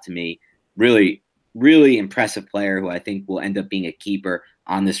stood out to me, really, really impressive player who I think will end up being a keeper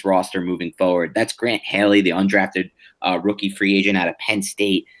on this roster moving forward. That's Grant Haley, the undrafted rookie free agent out of Penn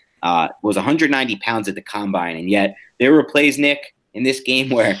State. Was 190 pounds at the combine, and yet there were plays, Nick, in this game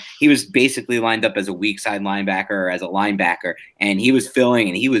where he was basically lined up as a weak side linebacker or as a linebacker, and he was filling,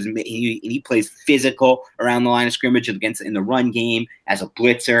 and he plays physical around the line of scrimmage in the run game as a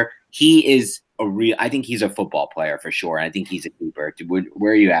blitzer. He is I think he's a football player for sure, and I think he's a keeper.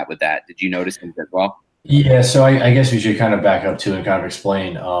 Where are you at with that? Did you notice him as well? Yeah, so I guess we should kind of back up too and kind of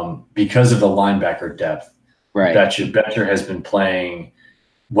explain because of the linebacker depth. Right. Betcher has been playing,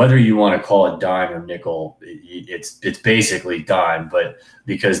 whether you want to call it dime or nickel, it's basically dime, but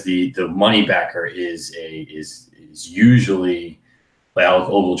because the money backer is usually Alec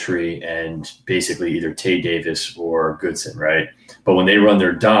Ogletree and basically either Tay Davis or Goodson, right? But when they run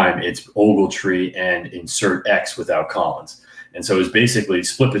their dime, it's Ogletree and insert X without Collins. And so it's basically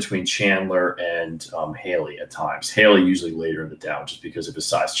split between Chandler and Haley at times. Haley usually later in the down just because of his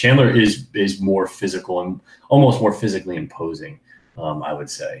size. Chandler is more physical and almost more physically imposing, I would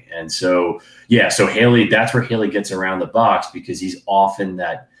say. And so, so Haley, that's where Haley gets around the box because he's often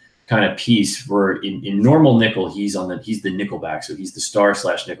that kind of piece where in normal nickel, he's the nickel back. So he's the star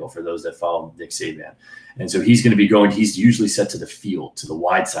 / nickel for those that follow Nick Saban. And so he's going to be he's usually set to the field, to the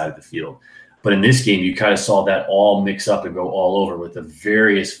wide side of the field. But in this game, you kind of saw that all mix up and go all over with the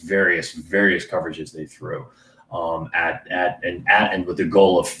various coverages they threw. and with the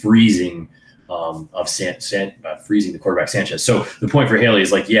goal of freezing freezing the quarterback Sanchez. So the point for Haley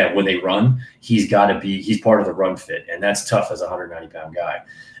is like, yeah, when they run, he's part of the run fit, and that's tough as a 190-pound guy.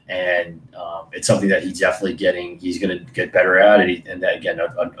 And it's something that he's definitely he's going to get better at it. And that, again,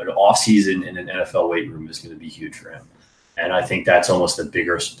 an off season in an NFL weight room is going to be huge for him. And I think that's almost the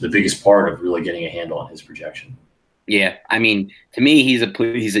biggest part of really getting a handle on his projection. Yeah, I mean, to me, he's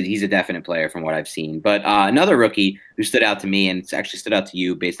a definite player from what I've seen. But another rookie who stood out to me, and it's actually stood out to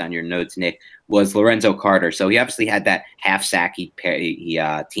you based on your notes, Nick, was Lorenzo Carter. So he obviously had that half sack he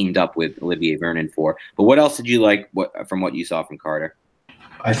teamed up with Olivier Vernon for. But what else did you like from what you saw from Carter?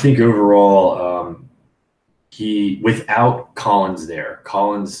 I think overall, without Collins there,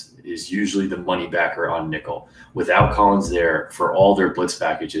 Collins is usually the money backer on nickel. Without Collins there, for all their blitz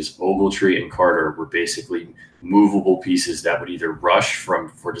packages, Ogletree and Carter were basically movable pieces that would either rush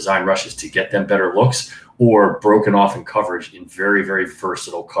for design rushes to get them better looks, or broken off in coverage in very, very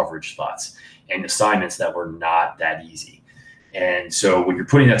versatile coverage spots and assignments that were not that easy. And so when you're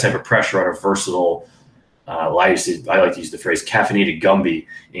putting that type of pressure on a versatile, I like to use the phrase caffeinated Gumby.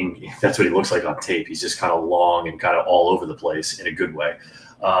 That's what he looks like on tape. He's just kind of long and kind of all over the place in a good way.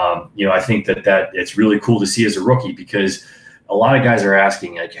 I think that it's really cool to see as a rookie, because a lot of guys are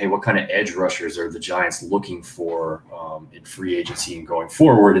asking, like, hey, what kind of edge rushers are the Giants looking for in free agency and going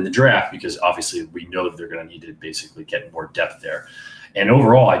forward in the draft? Because obviously we know that they're going to need to basically get more depth there. And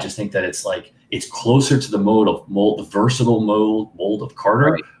overall, I just think that it's closer to the versatile mold of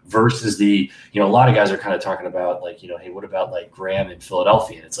Carter, right, versus a lot of guys are kind of talking about hey, what about like Graham in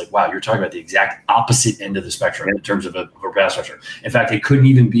Philadelphia? And it's like, wow, you're talking about the exact opposite end of the spectrum in terms of a pass rusher. In fact, it couldn't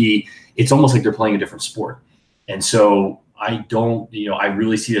even be. It's almost like they're playing a different sport. And so I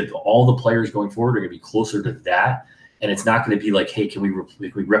really see that all the players going forward are going to be closer to that. And it's not going to be like, hey, can we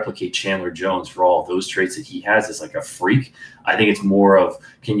replicate Chandler Jones for all of those traits that he has as like a freak? I think it's more of,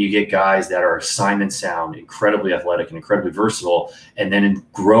 can you get guys that are assignment sound, incredibly athletic and incredibly versatile, and then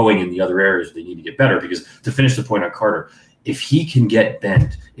growing in the other areas they need to get better? Because to finish the point on Carter, if he can get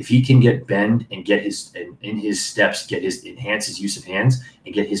bend and get in his steps, enhance his use of hands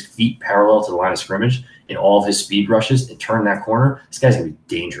and get his feet parallel to the line of scrimmage in all of his speed rushes and turn that corner, this guy's going to be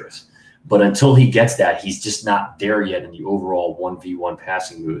dangerous. But until he gets that, he's just not there yet in the overall 1v1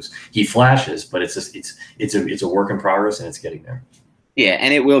 passing moves. He flashes, but it's a work in progress, and it's getting there. Yeah,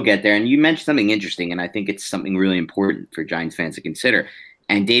 and it will get there. And you mentioned something interesting, and I think it's something really important for Giants fans to consider.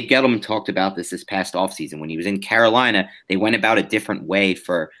 And Dave Gettleman talked about this past offseason. When he was in Carolina, they went about a different way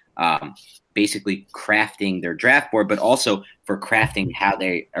for basically crafting their draft board, but also for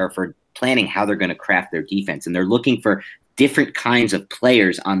for planning how they're going to craft their defense. And they're looking for different kinds of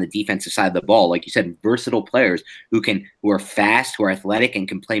players on the defensive side of the ball. Like you said, versatile players who are fast, who are athletic, and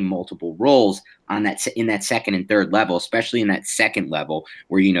can play multiple roles in that second and third level, especially in that second level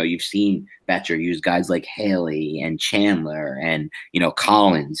where, you've seen Betcher use guys like Haley and Chandler and,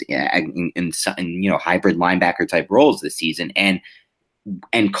 Collins in hybrid linebacker type roles this season. And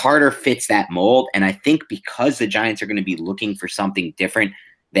Carter fits that mold. And I think because the Giants are going to be looking for something different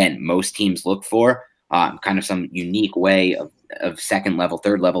than most teams look for, kind of some unique way of second level,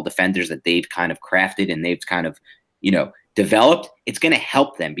 third level defenders that they've kind of crafted and they've kind of, developed, it's going to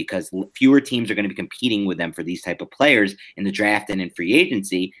help them because fewer teams are going to be competing with them for these type of players in the draft and in free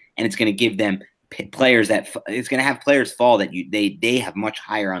agency. And it's going to give them players it's going to have players fall that they have much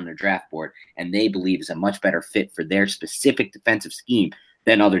higher on their draft board and they believe is a much better fit for their specific defensive scheme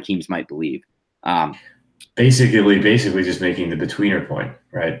than other teams might believe. Basically just making the betweener point,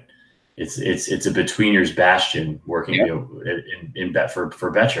 right? It's a betweeners bastion working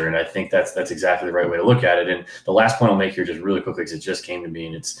for Betcher, and I think that's exactly the right way to look at it. And the last point I'll make here, just really quickly, because it just came to me,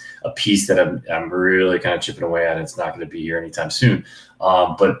 and it's a piece that I'm really kind of chipping away at. And it's not going to be here anytime soon.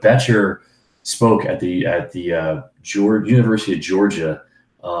 But Betcher spoke at the University of Georgia,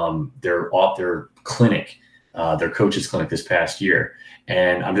 their clinic, their coaches clinic this past year.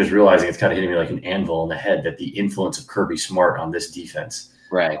 And I'm just realizing it's kind of hitting me like an anvil in the head that the influence of Kirby Smart on this defense,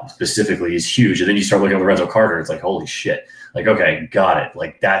 right, specifically is huge. And then you start looking at Lorenzo Carter, it's like, holy shit. Like, okay, got it.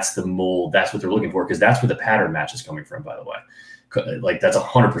 Like, that's the mold. That's what they're looking for, because that's where the pattern match is coming from, by the way. Like, that's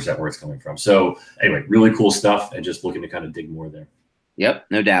 100% where it's coming from. So anyway, really cool stuff, and just looking to kind of dig more there. Yep,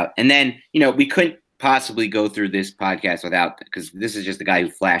 no doubt. And then, we couldn't possibly go through this podcast because this is just the guy who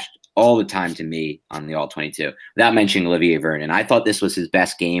flashed all the time to me on the All-22, without mentioning Olivier Vernon. I thought this was his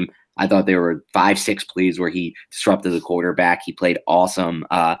best game. I thought there were 5-6 plays where he disrupted the quarterback. He played awesome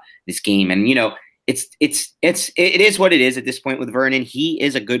this game. And, it is what it is at this point with Vernon. He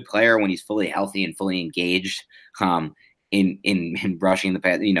is a good player when he's fully healthy and fully engaged in rushing the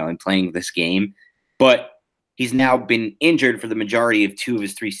pass, and playing this game. But he's now been injured for the majority of 2 of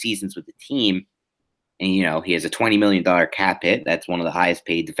his 3 seasons with the team. And, he has a $20 million cap hit. That's one of the highest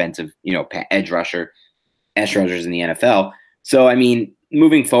paid defensive, edge rushers in the NFL. So, I mean,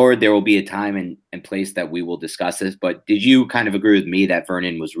 moving forward, there will be a time and place that we will discuss this. But did you kind of agree with me that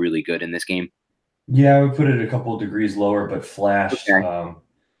Vernon was really good in this game? Yeah, I would put it a couple of degrees lower, but flashed. Okay.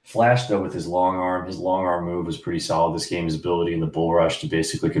 Flashed, though, with his long arm. His long arm move was pretty solid this game. His ability in the bull rush to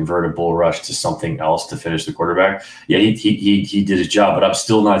basically convert a bull rush to something else to finish the quarterback. Yeah, he did his job, but I'm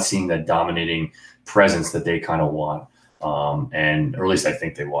still not seeing that dominating presence that they kind of want. Or at least I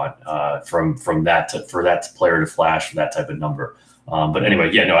think they want from that for that player to flash for that type of number. But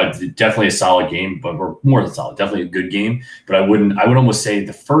anyway, definitely a solid game, but we're more than solid. Definitely a good game. But I would almost say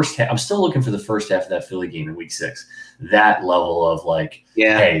the first half. I'm still looking for the first half of that Philly game in Week 6. That level of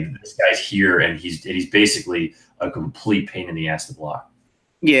hey, this guy's here, and he's basically a complete pain in the ass to block.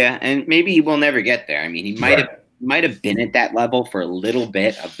 Yeah, and maybe he will never get there. I mean, he might have been at that level for a little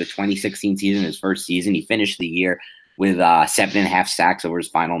bit of the 2016 season, his first season. He finished the year with 7.5 sacks over his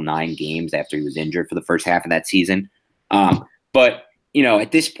final 9 games after he was injured for the first half of that season. But,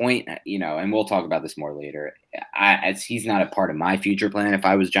 at this point, and we'll talk about this more later, as he's not a part of my future plan if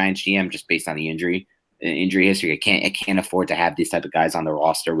I was Giants GM, just based on the injury history. I can't afford to have these type of guys on the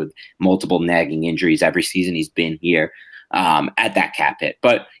roster with multiple nagging injuries every season he's been here at that cap hit.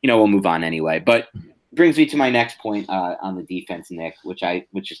 But, we'll move on anyway. But brings me to my next point on the defense, Nick, which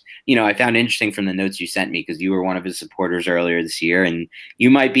is, I found interesting from the notes you sent me because you were one of his supporters earlier this year, and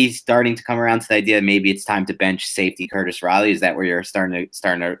you might be starting to come around to the idea maybe it's time to bench safety Curtis Riley. Is that where you're starting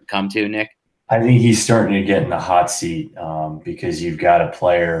to come to, Nick? I think he's starting to get in the hot seat because you've got a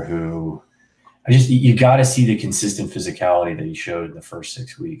player who you got to see the consistent physicality that he showed in the first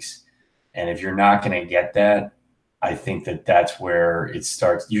 6 weeks, and if you're not going to get that, I think that's where it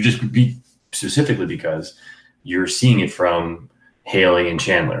starts. You just be. Specifically because you're seeing it from Haley and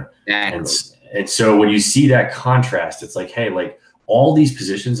Chandler. Exactly. And so when you see that contrast, it's hey, all these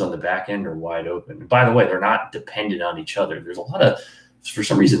positions on the back end are wide open. And by the way, they're not dependent on each other. There's a lot of, for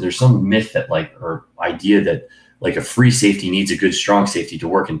some reason, there's some myth that or idea that a free safety needs a good strong safety to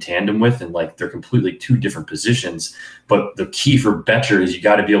work in tandem with. And they're completely 2 different positions. But the key for Betcher is you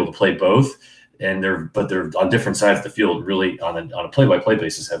got to be able to play both. And they're on different sides of the field, really on a play-by-play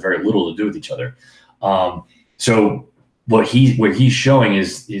basis, have very little to do with each other. So what he's showing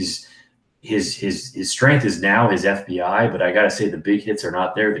is his strength is now his FBI, but I got to say the big hits are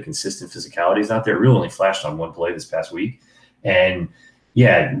not there. The consistent physicality is not there. It really only flashed on one play this past week. And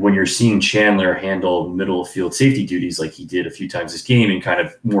yeah, when you're seeing Chandler handle middle of field safety duties like he did a few times this game in kind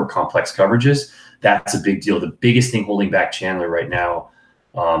of more complex coverages, that's a big deal. The biggest thing holding back Chandler right now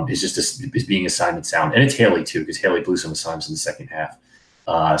is being assignment sound. And it's Haley too, because Haley blew some assignments in the second half.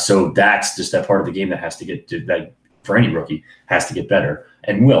 So that's just that part of the game that has to get that for any rookie has to get better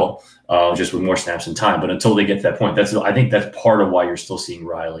and will just with more snaps and time. But until they get to that point, I think that's part of why you're still seeing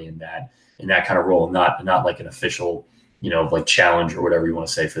Riley in that kind of role, not like an official, challenge or whatever you want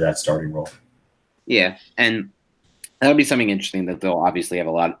to say for that starting role. Yeah. And that'll be something interesting that they'll obviously have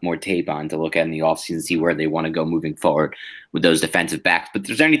a lot more tape on to look at in the offseason, see where they want to go moving forward with those defensive backs. But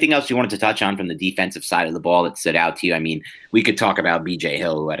is there anything else you wanted to touch on from the defensive side of the ball that stood out to you? I mean, we could talk about B.J.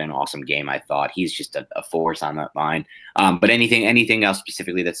 Hill, who had an awesome game, I thought. He's just a force on that line. But anything else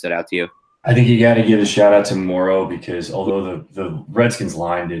specifically that stood out to you? I think you got to give a shout out to Morrow because although the Redskins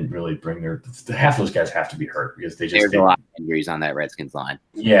line didn't really bring half those guys have to be hurt because there's a lot of injuries on that Redskins line.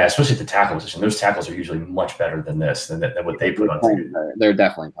 Yeah, especially at the tackle position. Those tackles are usually much better than what they put on. They're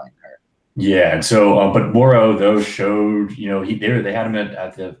definitely playing hurt. Yeah, and so but Morrow though showed they had him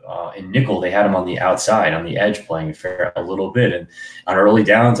at the in nickel. They had him on the outside on the edge playing a little bit, and on early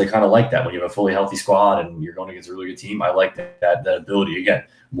downs I kind of like that when you have a fully healthy squad and you're going against a really good team. I like that ability again.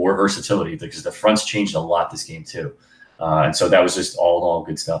 More versatility because the front's changed a lot this game too. And so that was just all in all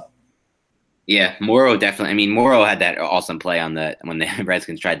good stuff. Yeah, Morrow definitely. I mean, Morrow had that awesome play when the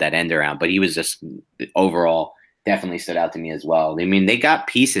Redskins tried that end around, but he was just overall definitely stood out to me as well. I mean, they got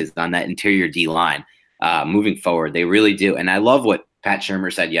pieces on that interior D line moving forward. They really do. And I love what Pat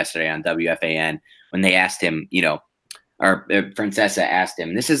Shurmur said yesterday on WFAN when they asked him, or Francesa asked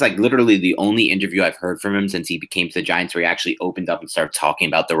him, this is literally the only interview I've heard from him since he became to the Giants where he actually opened up and started talking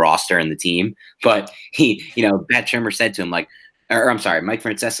about the roster and the team. But Pat Shurmur said to him Mike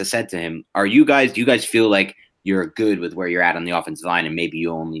Francesa said to him, do you guys feel like you're good with where you're at on the offensive line and maybe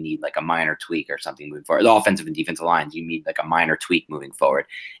you only need a minor tweak or something moving forward? The offensive and defensive lines, you need a minor tweak moving forward.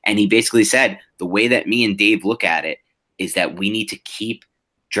 And he basically said, the way that me and Dave look at it is that we need to keep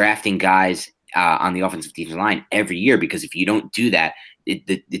drafting guys on the offensive defensive line every year, because if you don't do that,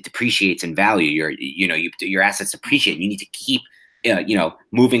 it depreciates in value. Your assets depreciate. You need to keep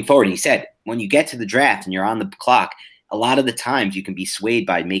moving forward. And he said when you get to the draft and you're on the clock, a lot of the times you can be swayed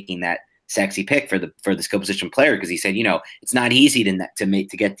by making that sexy pick for the skill position player, because he said it's not easy to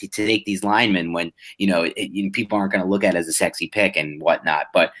take these linemen when people aren't going to look at it as a sexy pick and whatnot.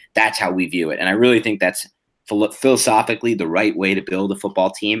 But that's how we view it, and I really think that's philosophically the right way to build a football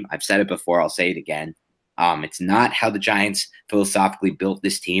team. I've said it before, I'll say it again. It's not how the Giants philosophically built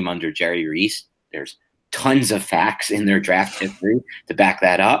this team under Jerry Reese. There's tons of facts in their draft history to back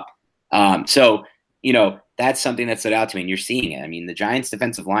that up. So that's something that stood out to me, and you're seeing it. I mean, the Giants'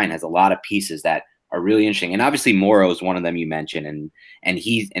 defensive line has a lot of pieces that are really interesting, and obviously Morrow is one of them you mentioned, and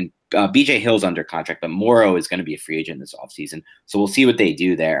BJ Hill's under contract, but Morrow is going to be a free agent this offseason, so we'll see what they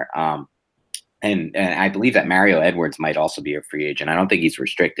do there. And I believe that Mario Edwards might also be a free agent. I don't think he's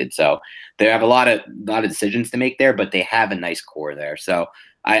restricted, so they have a lot of decisions to make there, but they have a nice core there. So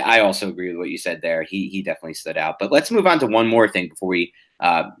I also agree with what you said there. He definitely stood out. But let's move on to one more thing before we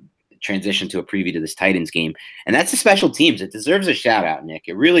transition to a preview to this Titans game, and that's the special teams. It deserves a shout out, Nick.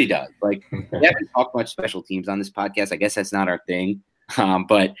 It really does. Like, we haven't talked much special teams on this podcast. I guess that's not our thing.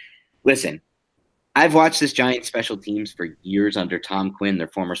 But listen, I've watched this Giants special teams for years under Tom Quinn, their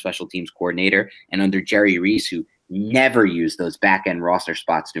former special teams coordinator, and under Jerry Reese, who never used those back end roster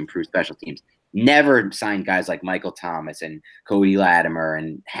spots to improve special teams. Never signed guys like Michael Thomas and Cody Latimer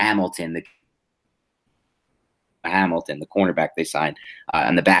and Hamilton, the cornerback they signed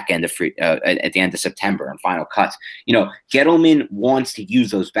on the back end of at the end of September on final cuts. Gettleman wants to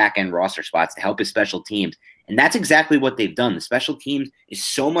use those back end roster spots to help his special teams, and that's exactly what they've done. The special teams is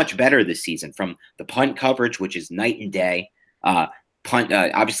so much better this season, from the punt coverage, which is night and day.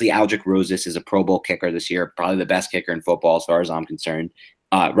 Obviously, Aldrick Rosas is a Pro Bowl kicker this year, probably the best kicker in football as far as I'm concerned.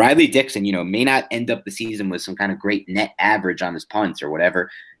 Riley Dixon, may not end up the season with some kind of great net average on his punts or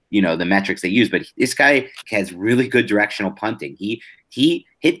whatever, the metrics they use, but this guy has really good directional punting. He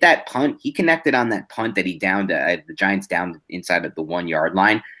hit that punt. He connected on that punt that he downed the Giants down inside of the 1 yard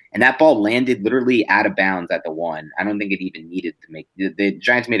line. And that ball landed literally out of bounds at the 1. I don't think it even needed to make the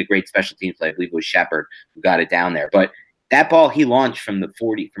Giants made a great special teams play. I believe it was Shepard who got it down there, but that ball he launched from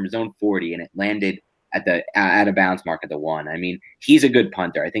zone 40, and it landed at the out of bounds mark at the 1. I mean, he's a good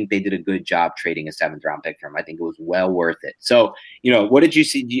punter. I think they did a good job trading a 7th round pick for him. I think it was well worth it. So, what did you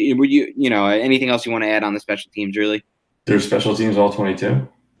see? Were you anything else you want to add on the special teams, really? There's special teams all 22?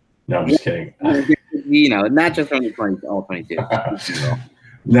 No, I'm just kidding. Not just on the all 22.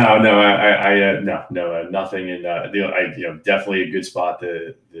 No, nothing. And definitely a good spot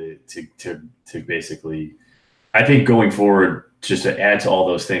to basically, I think going forward, just to add to all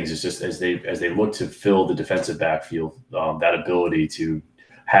those things, is just as they look to fill the defensive backfield, that ability to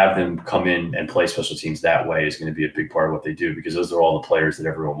have them come in and play special teams that way is going to be a big part of what they do, because those are all the players that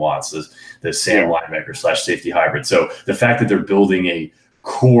everyone wants, the Sam linebacker / safety hybrid. So the fact that they're building a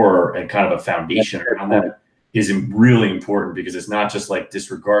core and kind of a foundation around that is really important, because it's not just like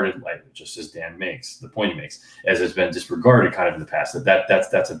disregarded, like just as Dan makes the point he makes, as has been disregarded kind of in the past.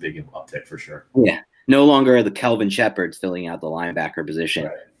 That's a big uptick for sure. Yeah. No longer are the Kelvin Shepherds filling out the linebacker position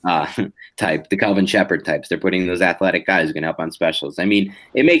type, the Kelvin Shepard types. They're putting those athletic guys who can help on specials. I mean,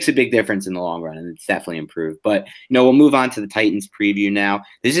 it makes a big difference in the long run, and it's definitely improved. But, we'll move on to the Titans preview now.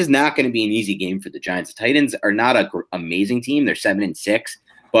 This is not going to be an easy game for the Giants. The Titans are not an amazing team. They're 7-6,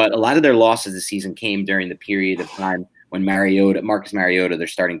 but a lot of their losses this season came during the period of time when Marcus Mariota, their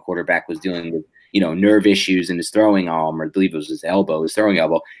starting quarterback, was dealing with nerve issues in his throwing arm, or I believe it was his throwing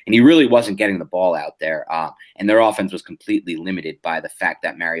elbow, and he really wasn't getting the ball out there. And their offense was completely limited by the fact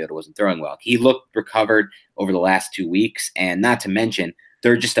that Mariota wasn't throwing well. He looked recovered over the last 2 weeks, and not to mention,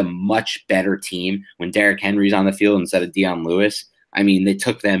 they're just a much better team when Derrick Henry's on the field instead of Dion Lewis. I mean, they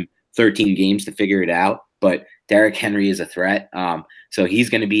took them 13 games to figure it out, but Derrick Henry is a threat. So he's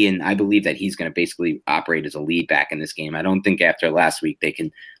going to be in. I believe that he's going to basically operate as a lead back in this game. I don't think after last week they can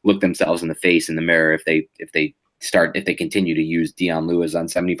look themselves in the face in the mirror if they continue to use Dion Lewis on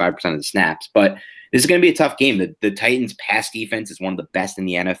 75% of the snaps. But this is going to be a tough game. The Titans' pass defense is one of the best in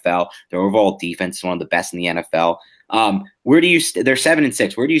the NFL. Their overall defense is one of the best in the NFL. They're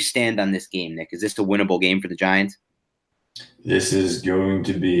 7-6. Where do you stand on this game, Nick? Is this a winnable game for the Giants? This is going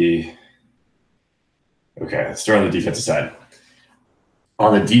to be okay. Let's start on the defensive side.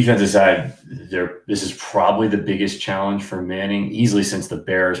 On the defensive side, this is probably the biggest challenge for Manning, easily since the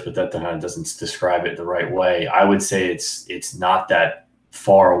Bears, but that doesn't describe it the right way. I would say it's not that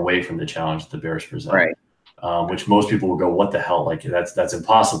far away from the challenge that the Bears present, right? Which most people will go, "What the hell? Like that's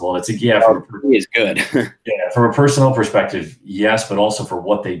impossible." And it's he is good. Yeah, from a personnel perspective, yes, but also for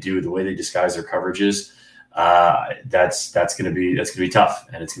what they do, the way they disguise their coverages. that's going to be tough,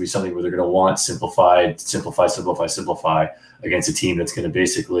 and it's going to be something where they're going to want simplify against a team that's going to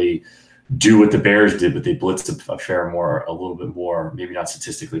basically do what the Bears did, but they blitzed a little bit more, maybe not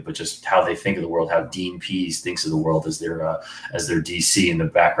statistically, but just how they think of the world, how Dean Pease thinks of the world as their DC and the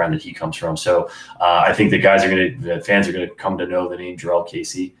background that he comes from. So I think the fans are going to come to know the name Jarrell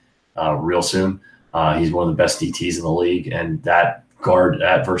Casey real soon. He's one of the best DTs in the league, and that guard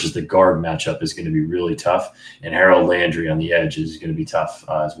versus the guard matchup is going to be really tough. And Harold Landry on the edge is going to be tough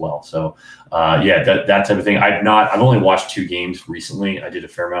as well. So that type of thing. I've only watched 2 games recently. I did a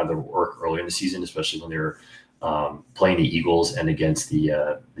fair amount of the work earlier in the season, especially when they were playing the Eagles and against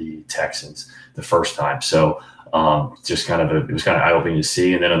the Texans the first time. So it was kind of eye-opening to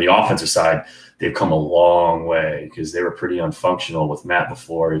see. And then on the offensive side, they've come a long way because they were pretty unfunctional with Matt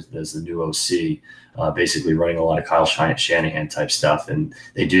before as the new OC. Basically running a lot of Kyle Shanahan type stuff. And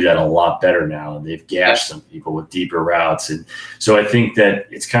they do that a lot better now. And they've gashed some people with deeper routes. And so I think that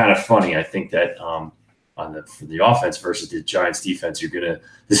it's kind of funny. I think that for the offense versus the Giants defense,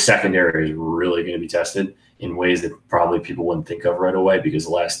 the secondary is really going to be tested in ways that probably people wouldn't think of right away, because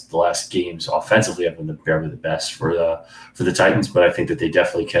the last games offensively have been barely the best for the Titans. But I think that they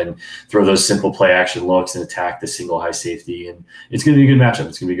definitely can throw those simple play action looks and attack the single high safety, and it's going to be a good matchup. I think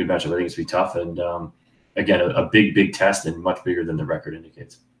it's going to be tough, and again, a big test, and much bigger than the record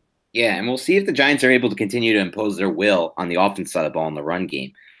indicates. Yeah, and we'll see if the Giants are able to continue to impose their will on the offense side of the ball in the run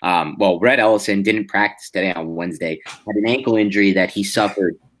game. Rhett Ellison didn't practice today on Wednesday, had an ankle injury that he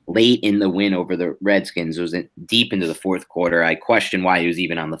suffered late in the win over the Redskins. It was deep into the fourth quarter. I question why he was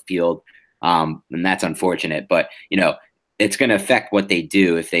even on the field, and that's unfortunate. But it's going to affect what they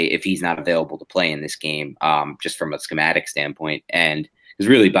do if he's not available to play in this game, just from a schematic standpoint. And is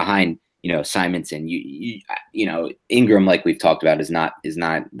really behind Simonson. Ingram, like we've talked about, is not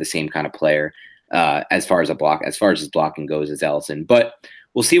the same kind of player as far as his blocking goes as Ellison. But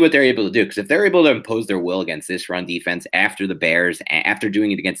we'll see what they're able to do, because if they're able to impose their will against this run defense after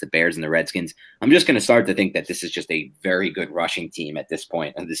doing it against the Bears and the Redskins, I'm just going to start to think that this is just a very good rushing team at this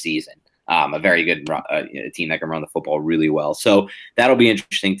point of the season. A very good team that can run the football really well. So that'll be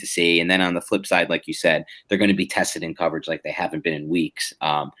interesting to see. And then on the flip side, like you said, they're going to be tested in coverage like they haven't been in weeks.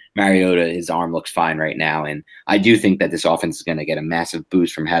 Mariota, his arm looks fine right now. And I do think that this offense is going to get a massive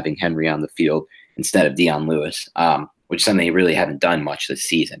boost from having Henry on the field instead of Dion Lewis, which is something they really haven't done much this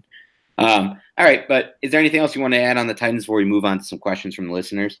season. All right, but is there anything else you want to add on the Titans before we move on to some questions from the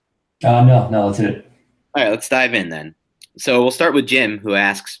listeners? No, that's it. All right, let's dive in then. So we'll start with Jim, who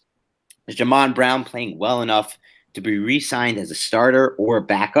asks, is Jamon Brown playing well enough to be re-signed as a starter or a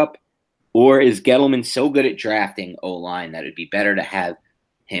backup? Or is Gettleman so good at drafting O-line that it'd be better to have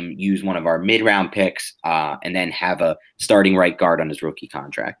him use one of our mid-round picks and then have a starting right guard on his rookie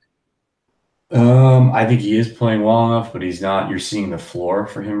contract? I think he is playing well enough, but he's not. You're seeing the floor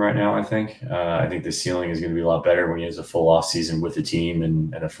for him right now, I think. I think the ceiling is going to be a lot better when he has a full off season with the team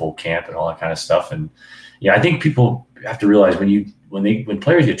and a full camp and all that kind of stuff. And yeah, I think people have to realize when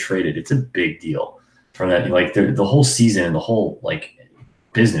players get traded, it's a big deal for that. Like the whole season and the whole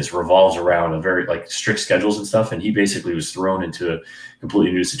business revolves around a very strict schedules and stuff. And he basically was thrown into a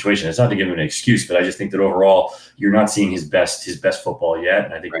completely new situation. It's not to give him an excuse, but I just think that overall you're not seeing his best football yet.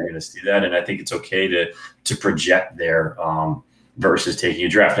 And I think you're going to see that. And I think it's okay to project there versus taking a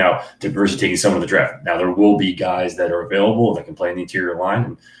draft versus taking someone in the draft. Now there will be guys that are available that can play in the interior line.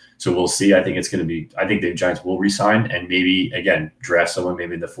 And so we'll see. I think the Giants will re-sign and maybe again, draft someone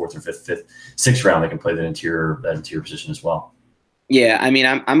maybe in the 4th or 5th, 6th round that can play that interior position as well. Yeah, I mean,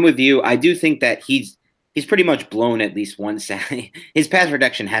 I'm with you. I do think that he's pretty much blown at least one side. His pass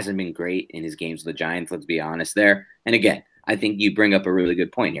protection hasn't been great in his games with the Giants, let's be honest there. And again, I think you bring up a really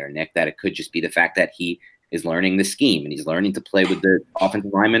good point here, Nick, that it could just be the fact that he is learning the scheme and he's learning to play with the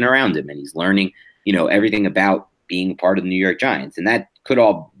offensive linemen around him and he's learning, everything about being part of the New York Giants. And that could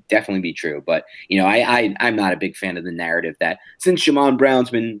all definitely be true. But, I'm not a big fan of the narrative that since Jamon Brown's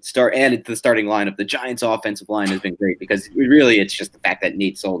been added to the starting lineup, the Giants' offensive line has been great, because really it's just the fact that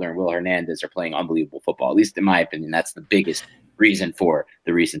Nate Solder and Will Hernandez are playing unbelievable football. At least in my opinion, that's the biggest reason for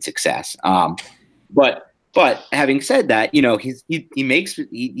the recent success. But having said that,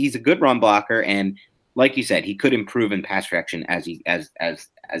 he's a good run blocker, and like you said, he could improve in pass protection as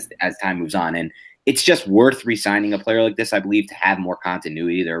time moves on. And it's just worth re-signing a player like this, I believe, to have more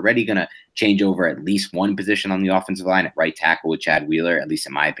continuity. They're already going to change over at least one position on the offensive line at right tackle with Chad Wheeler. At least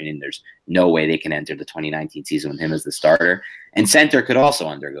in my opinion, there's no way they can enter the 2019 season with him as the starter. And center could also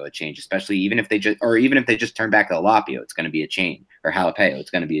undergo a change, especially even if they just turn back to Halapio, it's going to be a change, or Jalapeno,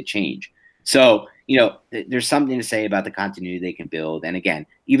 it's going to be a change. So there's something to say about the continuity they can build. And again,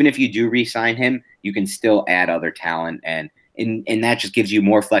 even if you do re-sign him, you can still add other talent, and that just gives you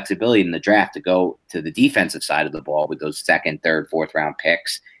more flexibility in the draft to go to the defensive side of the ball with those second, third, fourth round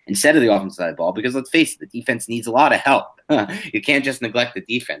picks instead of the offensive side of the ball. Because let's face it, the defense needs a lot of help. You can't just neglect the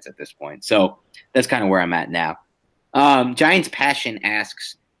defense at this point. So that's kind of where I'm at now. Giants Passion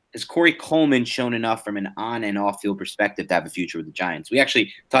asks, has Corey Coleman shown enough from an on and off field perspective to have a future with the Giants? We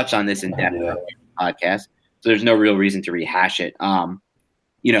actually touched on this in depth in the podcast, so there's no real reason to rehash it.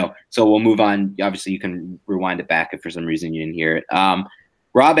 So we'll move on. Obviously, you can rewind it back if for some reason you didn't hear it.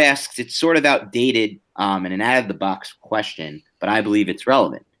 Rob asks, it's sort of outdated and an out-of-the-box question, but I believe it's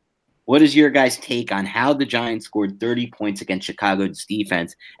relevant. What is your guys' take on how the Giants scored 30 points against Chicago's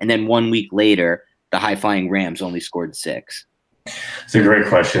defense, and then 1 week later, the high-flying Rams only scored 6? It's a great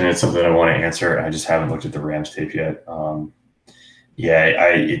question. It's something I want to answer. I just haven't looked at the Rams tape yet. I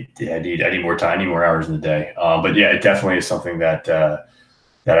need more time, I need more hours in the day. But yeah, it definitely is something that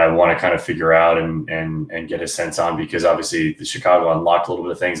I want to kind of figure out and get a sense on, because obviously the Chicago unlocked a little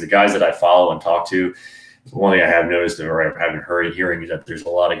bit of things. The guys that I follow and talk to, one thing I have noticed or I haven't hearing is that there's a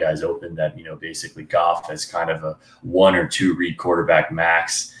lot of guys open that, basically Goff as kind of a 1 or 2 read quarterback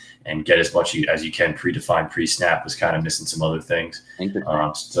max and get as much as you can predefined pre-snap, was kind of missing some other things.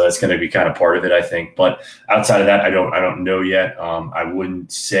 So that's going to be kind of part of it, I think. But outside of that, I don't know yet. I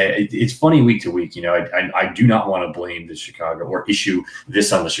wouldn't say it's funny week to week. I do not want to blame the Chicago or issue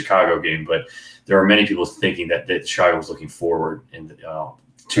this on the Chicago game, but there are many people thinking that Chicago was looking forward in the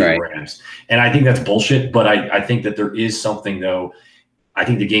to the Rams. And I think that's bullshit. But I think that there is something, though. I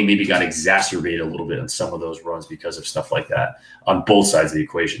think the game maybe got exacerbated a little bit on some of those runs because of stuff like that on both sides of the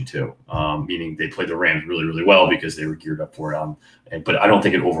equation too. Meaning they played the Rams really, really well because they were geared up for it. But I don't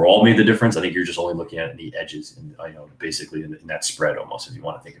think it overall made the difference. I think you're just only looking at the edges and basically in that spread almost, if you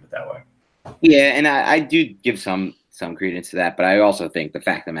want to think of it that way. Yeah, and I do give some credence to that, but I also think the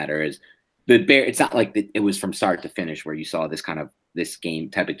fact of the matter is it's not like it was from start to finish where you saw this type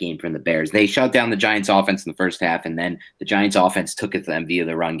of game from the Bears. They shut down the Giants offense in the first half, and then the Giants offense took it to them via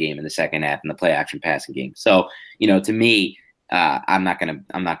the run game in the second half and the play action passing game. So, to me, I'm not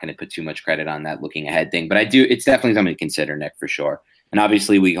gonna put too much credit on that looking ahead thing, but it's definitely something to consider, Nick, for sure. And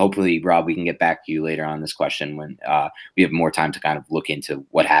obviously hopefully, Rob, we can get back to you later on this question when we have more time to kind of look into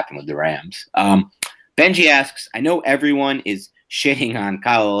what happened with the Rams. Benji asks, I know everyone is shitting on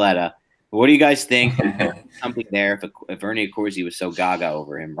Kyle Lauletta. What do you guys think? Something there if Ernie Accorsi was so gaga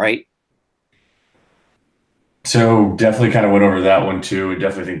over him, right? So definitely kind of went over that one too. I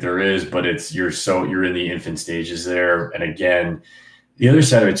definitely think there is, but you're in the infant stages there. And again, the other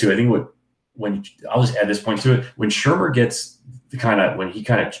side of it too, I think when I'll just add this point to it, when Shurmur gets when he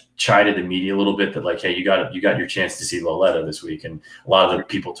kind of chided the media a little bit that like, hey, you got your chance to see Lauletta this week. And a lot of the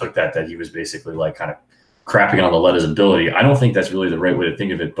people took that he was basically like kind of crapping on Lauletta's ability. I don't think that's really the right way to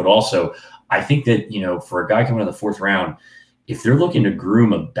think of it. But also, I think that, for a guy coming in the 4th round, if they're looking to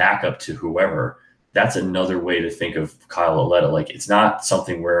groom a backup to whoever, that's another way to think of Kyle Lauletta. Like, it's not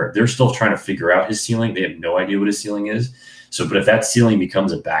something where they're still trying to figure out his ceiling. They have no idea what his ceiling is. So, but if that ceiling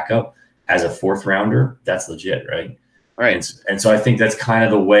becomes a backup as a 4th rounder, that's legit, right? Right. And so I think that's kind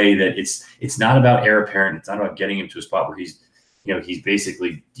of the way that it's not about heir apparent. It's not about getting him to a spot where he's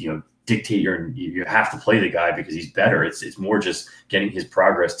basically, dictate you have to play the guy because he's better. It's more just getting his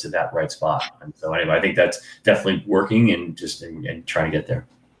progress to that right spot. And so anyway, I think that's definitely working and trying to get there.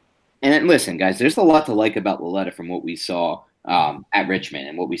 And listen, guys, there's a lot to like about Lauletta from what we saw at Richmond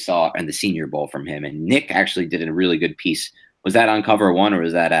and what we saw in the Senior Bowl from him. And Nick actually did a really good piece. Was that on Cover One, or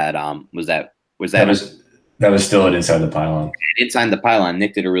was that at That was still at Inside the Pylon. Inside the Pylon,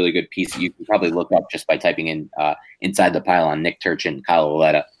 Nick did a really good piece. You can probably look up just by typing in Inside the Pylon, Nick Turchin, Kyle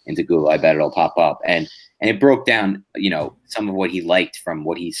Lauletta into Google. I bet it'll pop up. And it broke down, some of what he liked from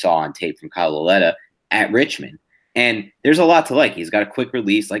what he saw on tape from Kyle Lauletta at Richmond. And there's a lot to like. He's got a quick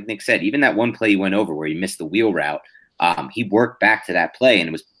release, like Nick said. Even that one play he went over where he missed the wheel route, he worked back to that play, and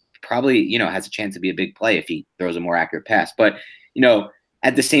it was probably, has a chance to be a big play if he throws a more accurate pass. But,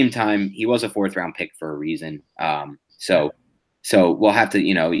 at the same time, he was a 4th round pick for a reason. So we'll have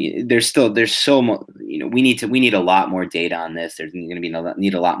to, there's so much, we need a lot more data on this. There's going to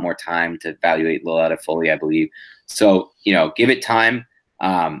need a lot more time to evaluate Lauletta fully, I believe. So, give it time.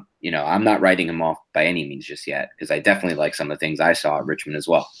 I'm not writing him off by any means just yet, because I definitely like some of the things I saw at Richmond as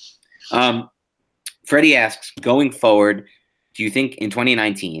well. Freddie asks, going forward, do you think in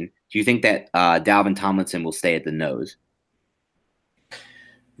 2019, do you think that Dalvin Tomlinson will stay at the nose?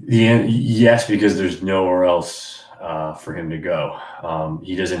 Yes, because there's nowhere else for him to go.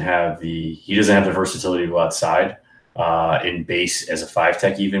 He doesn't have the versatility to go outside in base as a 5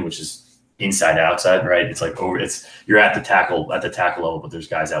 tech even, which is inside outside, right? It's like you're at the tackle level, but there's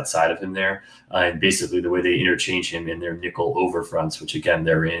guys outside of him there. And basically the way they interchange him in their nickel over fronts, which again,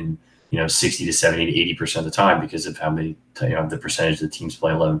 they're in, 60 to 70 to 80% of the time because of how many, the percentage the teams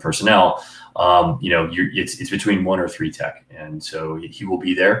play 11 personnel. It's between 1 or 3 tech. And so he will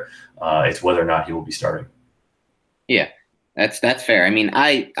be there. It's whether or not he will be starting. Yeah. That's fair. I mean,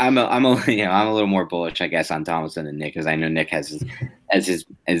 I'm a little more bullish, I guess, on Tomlinson than Nick, because I know Nick is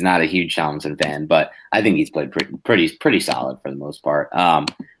not a huge Tomlinson fan, but I think he's played pretty solid for the most part.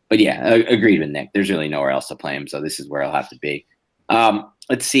 But yeah, agreed with Nick. There's really nowhere else to play him, so this is where he'll have to be.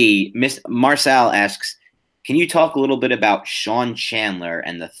 Let's see. Miss Marcel asks, can you talk a little bit about Sean Chandler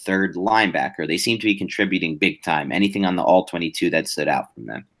and the third linebacker? They seem to be contributing big time. Anything on the All-22 that stood out from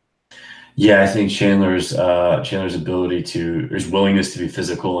them? Yeah, I think Chandler's ability his willingness to be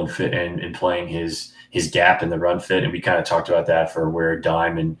physical and fit and playing his gap in the run fit. And we kind of talked about that for where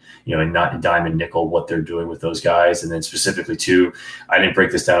dime and not dime and nickel, what they're doing with those guys. And then specifically too, I didn't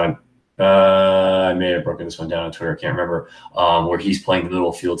break this down. I may have broken this one down on Twitter. I can't remember, where he's playing the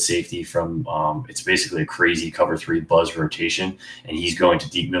middle field safety from, it's basically a crazy cover 3 buzz rotation, and he's going to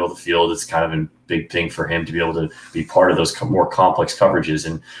deep middle of the field. It's kind of a big thing for him to be able to be part of those more complex coverages.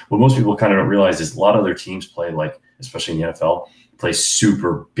 And what most people kind of don't realize is a lot of other teams play, like, especially in the NFL, play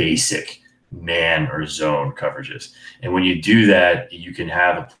super basic man or zone coverages. And when you do that, you can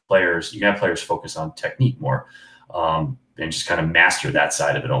have players focus on technique more. And just kind of master that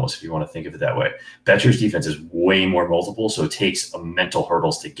side of it almost, if you want to think of it that way. Betcher's defense is way more multiple, so it takes mental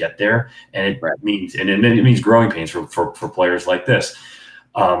hurdles to get there. And it means growing pains for players like this.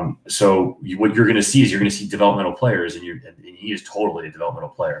 So what you're going to see is developmental players, and he is totally a developmental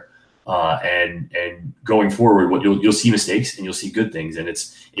player. And going forward, you'll see mistakes and you'll see good things, and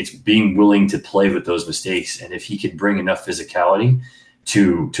it's being willing to play with those mistakes. And if he can bring enough physicality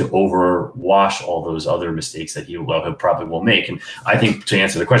to overwash all those other mistakes that he probably will make. And I think, to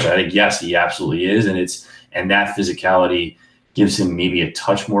answer the question, I think yes, he absolutely is, and that physicality gives him maybe a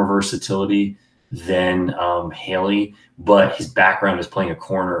touch more versatility than Haley, but his background is playing a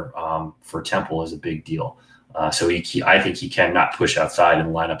corner for Temple is a big deal. So I think he cannot push outside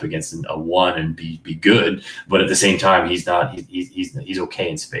and line up against a 1 and be good, but at the same time, he's okay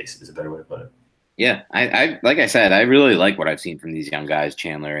in space is a better way to put it. Yeah, I like I said, I really like what I've seen from these young guys,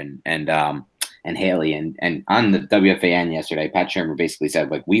 Chandler and Haley, and on the WFAN yesterday, Pat Shurmur basically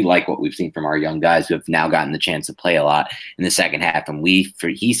said, like, we like what we've seen from our young guys who have now gotten the chance to play a lot in the second half, and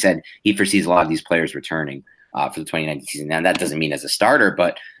he said he foresees a lot of these players returning for the 2019 season. Now that doesn't mean as a starter,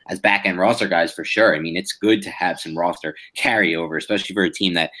 but as back end roster guys for sure. I mean, it's good to have some roster carryover, especially for a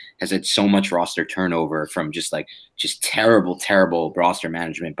team that has had so much roster turnover from just terrible roster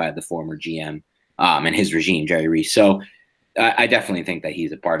management by the former GM. And his regime, Jerry Reese. So I definitely think that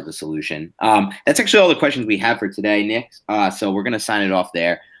he's a part of the solution. That's actually all the questions we have for today, Nick. So we're going to sign it off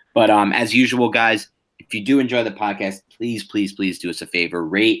there. But as usual, guys, if you do enjoy the podcast, please do us a favor.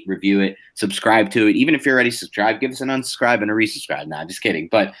 Rate, review it, subscribe to it. Even if you're already subscribed, give us an unsubscribe and a resubscribe. Nah, just kidding.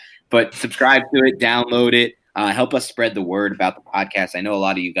 But subscribe to it, download it. Help us spread the word about the podcast. I know a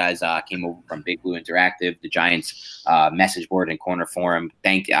lot of you guys came over from Big Blue Interactive, the Giants message board and corner forum.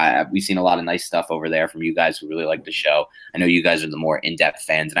 We've seen a lot of nice stuff over there from you guys who really like the show. I know you guys are the more in-depth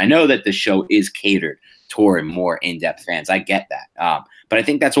fans, and I know that the show is catered toward more in-depth fans. I get that, but I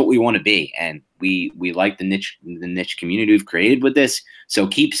think that's what we want to be, and we like the niche community we've created with this. So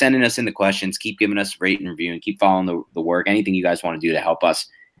keep sending us in the questions, keep giving us a rate and review, and keep following the work. Anything you guys want to do to help us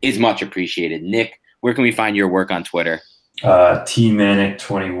is much appreciated. Nick, where can we find your work on Twitter?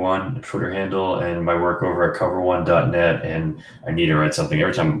 tmanic21 Twitter handle, and my work over at cover1.net. And I need to write something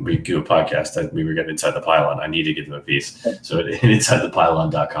every time we do a podcast. We get Inside the Pylon. I need to give them a piece. So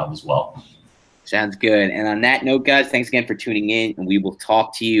insidethepylon.com as well. Sounds good. And on that note, guys, thanks again for tuning in, and we will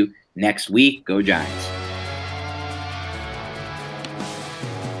talk to you next week. Go Giants.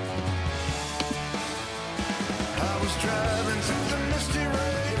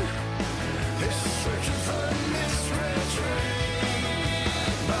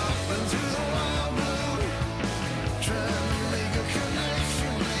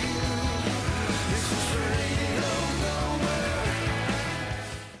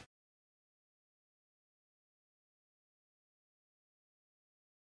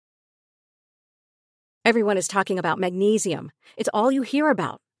 Everyone is talking about magnesium. It's all you hear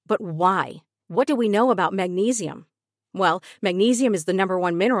about. But why? What do we know about magnesium? Well, magnesium is the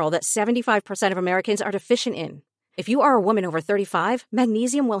 #1 mineral that 75% of Americans are deficient in. If you are a woman over 35,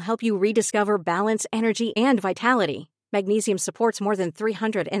 magnesium will help you rediscover balance, energy, and vitality. Magnesium supports more than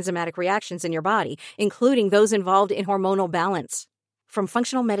 300 enzymatic reactions in your body, including those involved in hormonal balance. From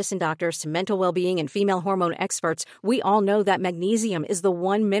functional medicine doctors to mental well-being and female hormone experts, we all know that magnesium is the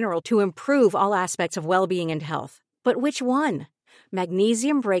one mineral to improve all aspects of well-being and health. But which one?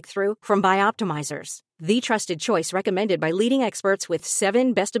 Magnesium Breakthrough from Bioptimizers, the trusted choice recommended by leading experts with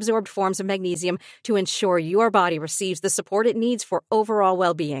 7 best-absorbed forms of magnesium to ensure your body receives the support it needs for overall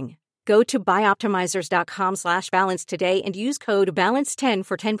well-being. Go to bioptimizers.com/balance today and use code BALANCE10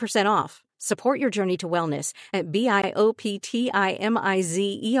 for 10% off. Support your journey to wellness at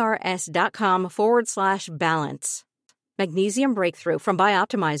bioptimizers.com/balance. Magnesium Breakthrough from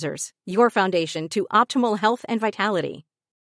Bioptimizers, your foundation to optimal health and vitality.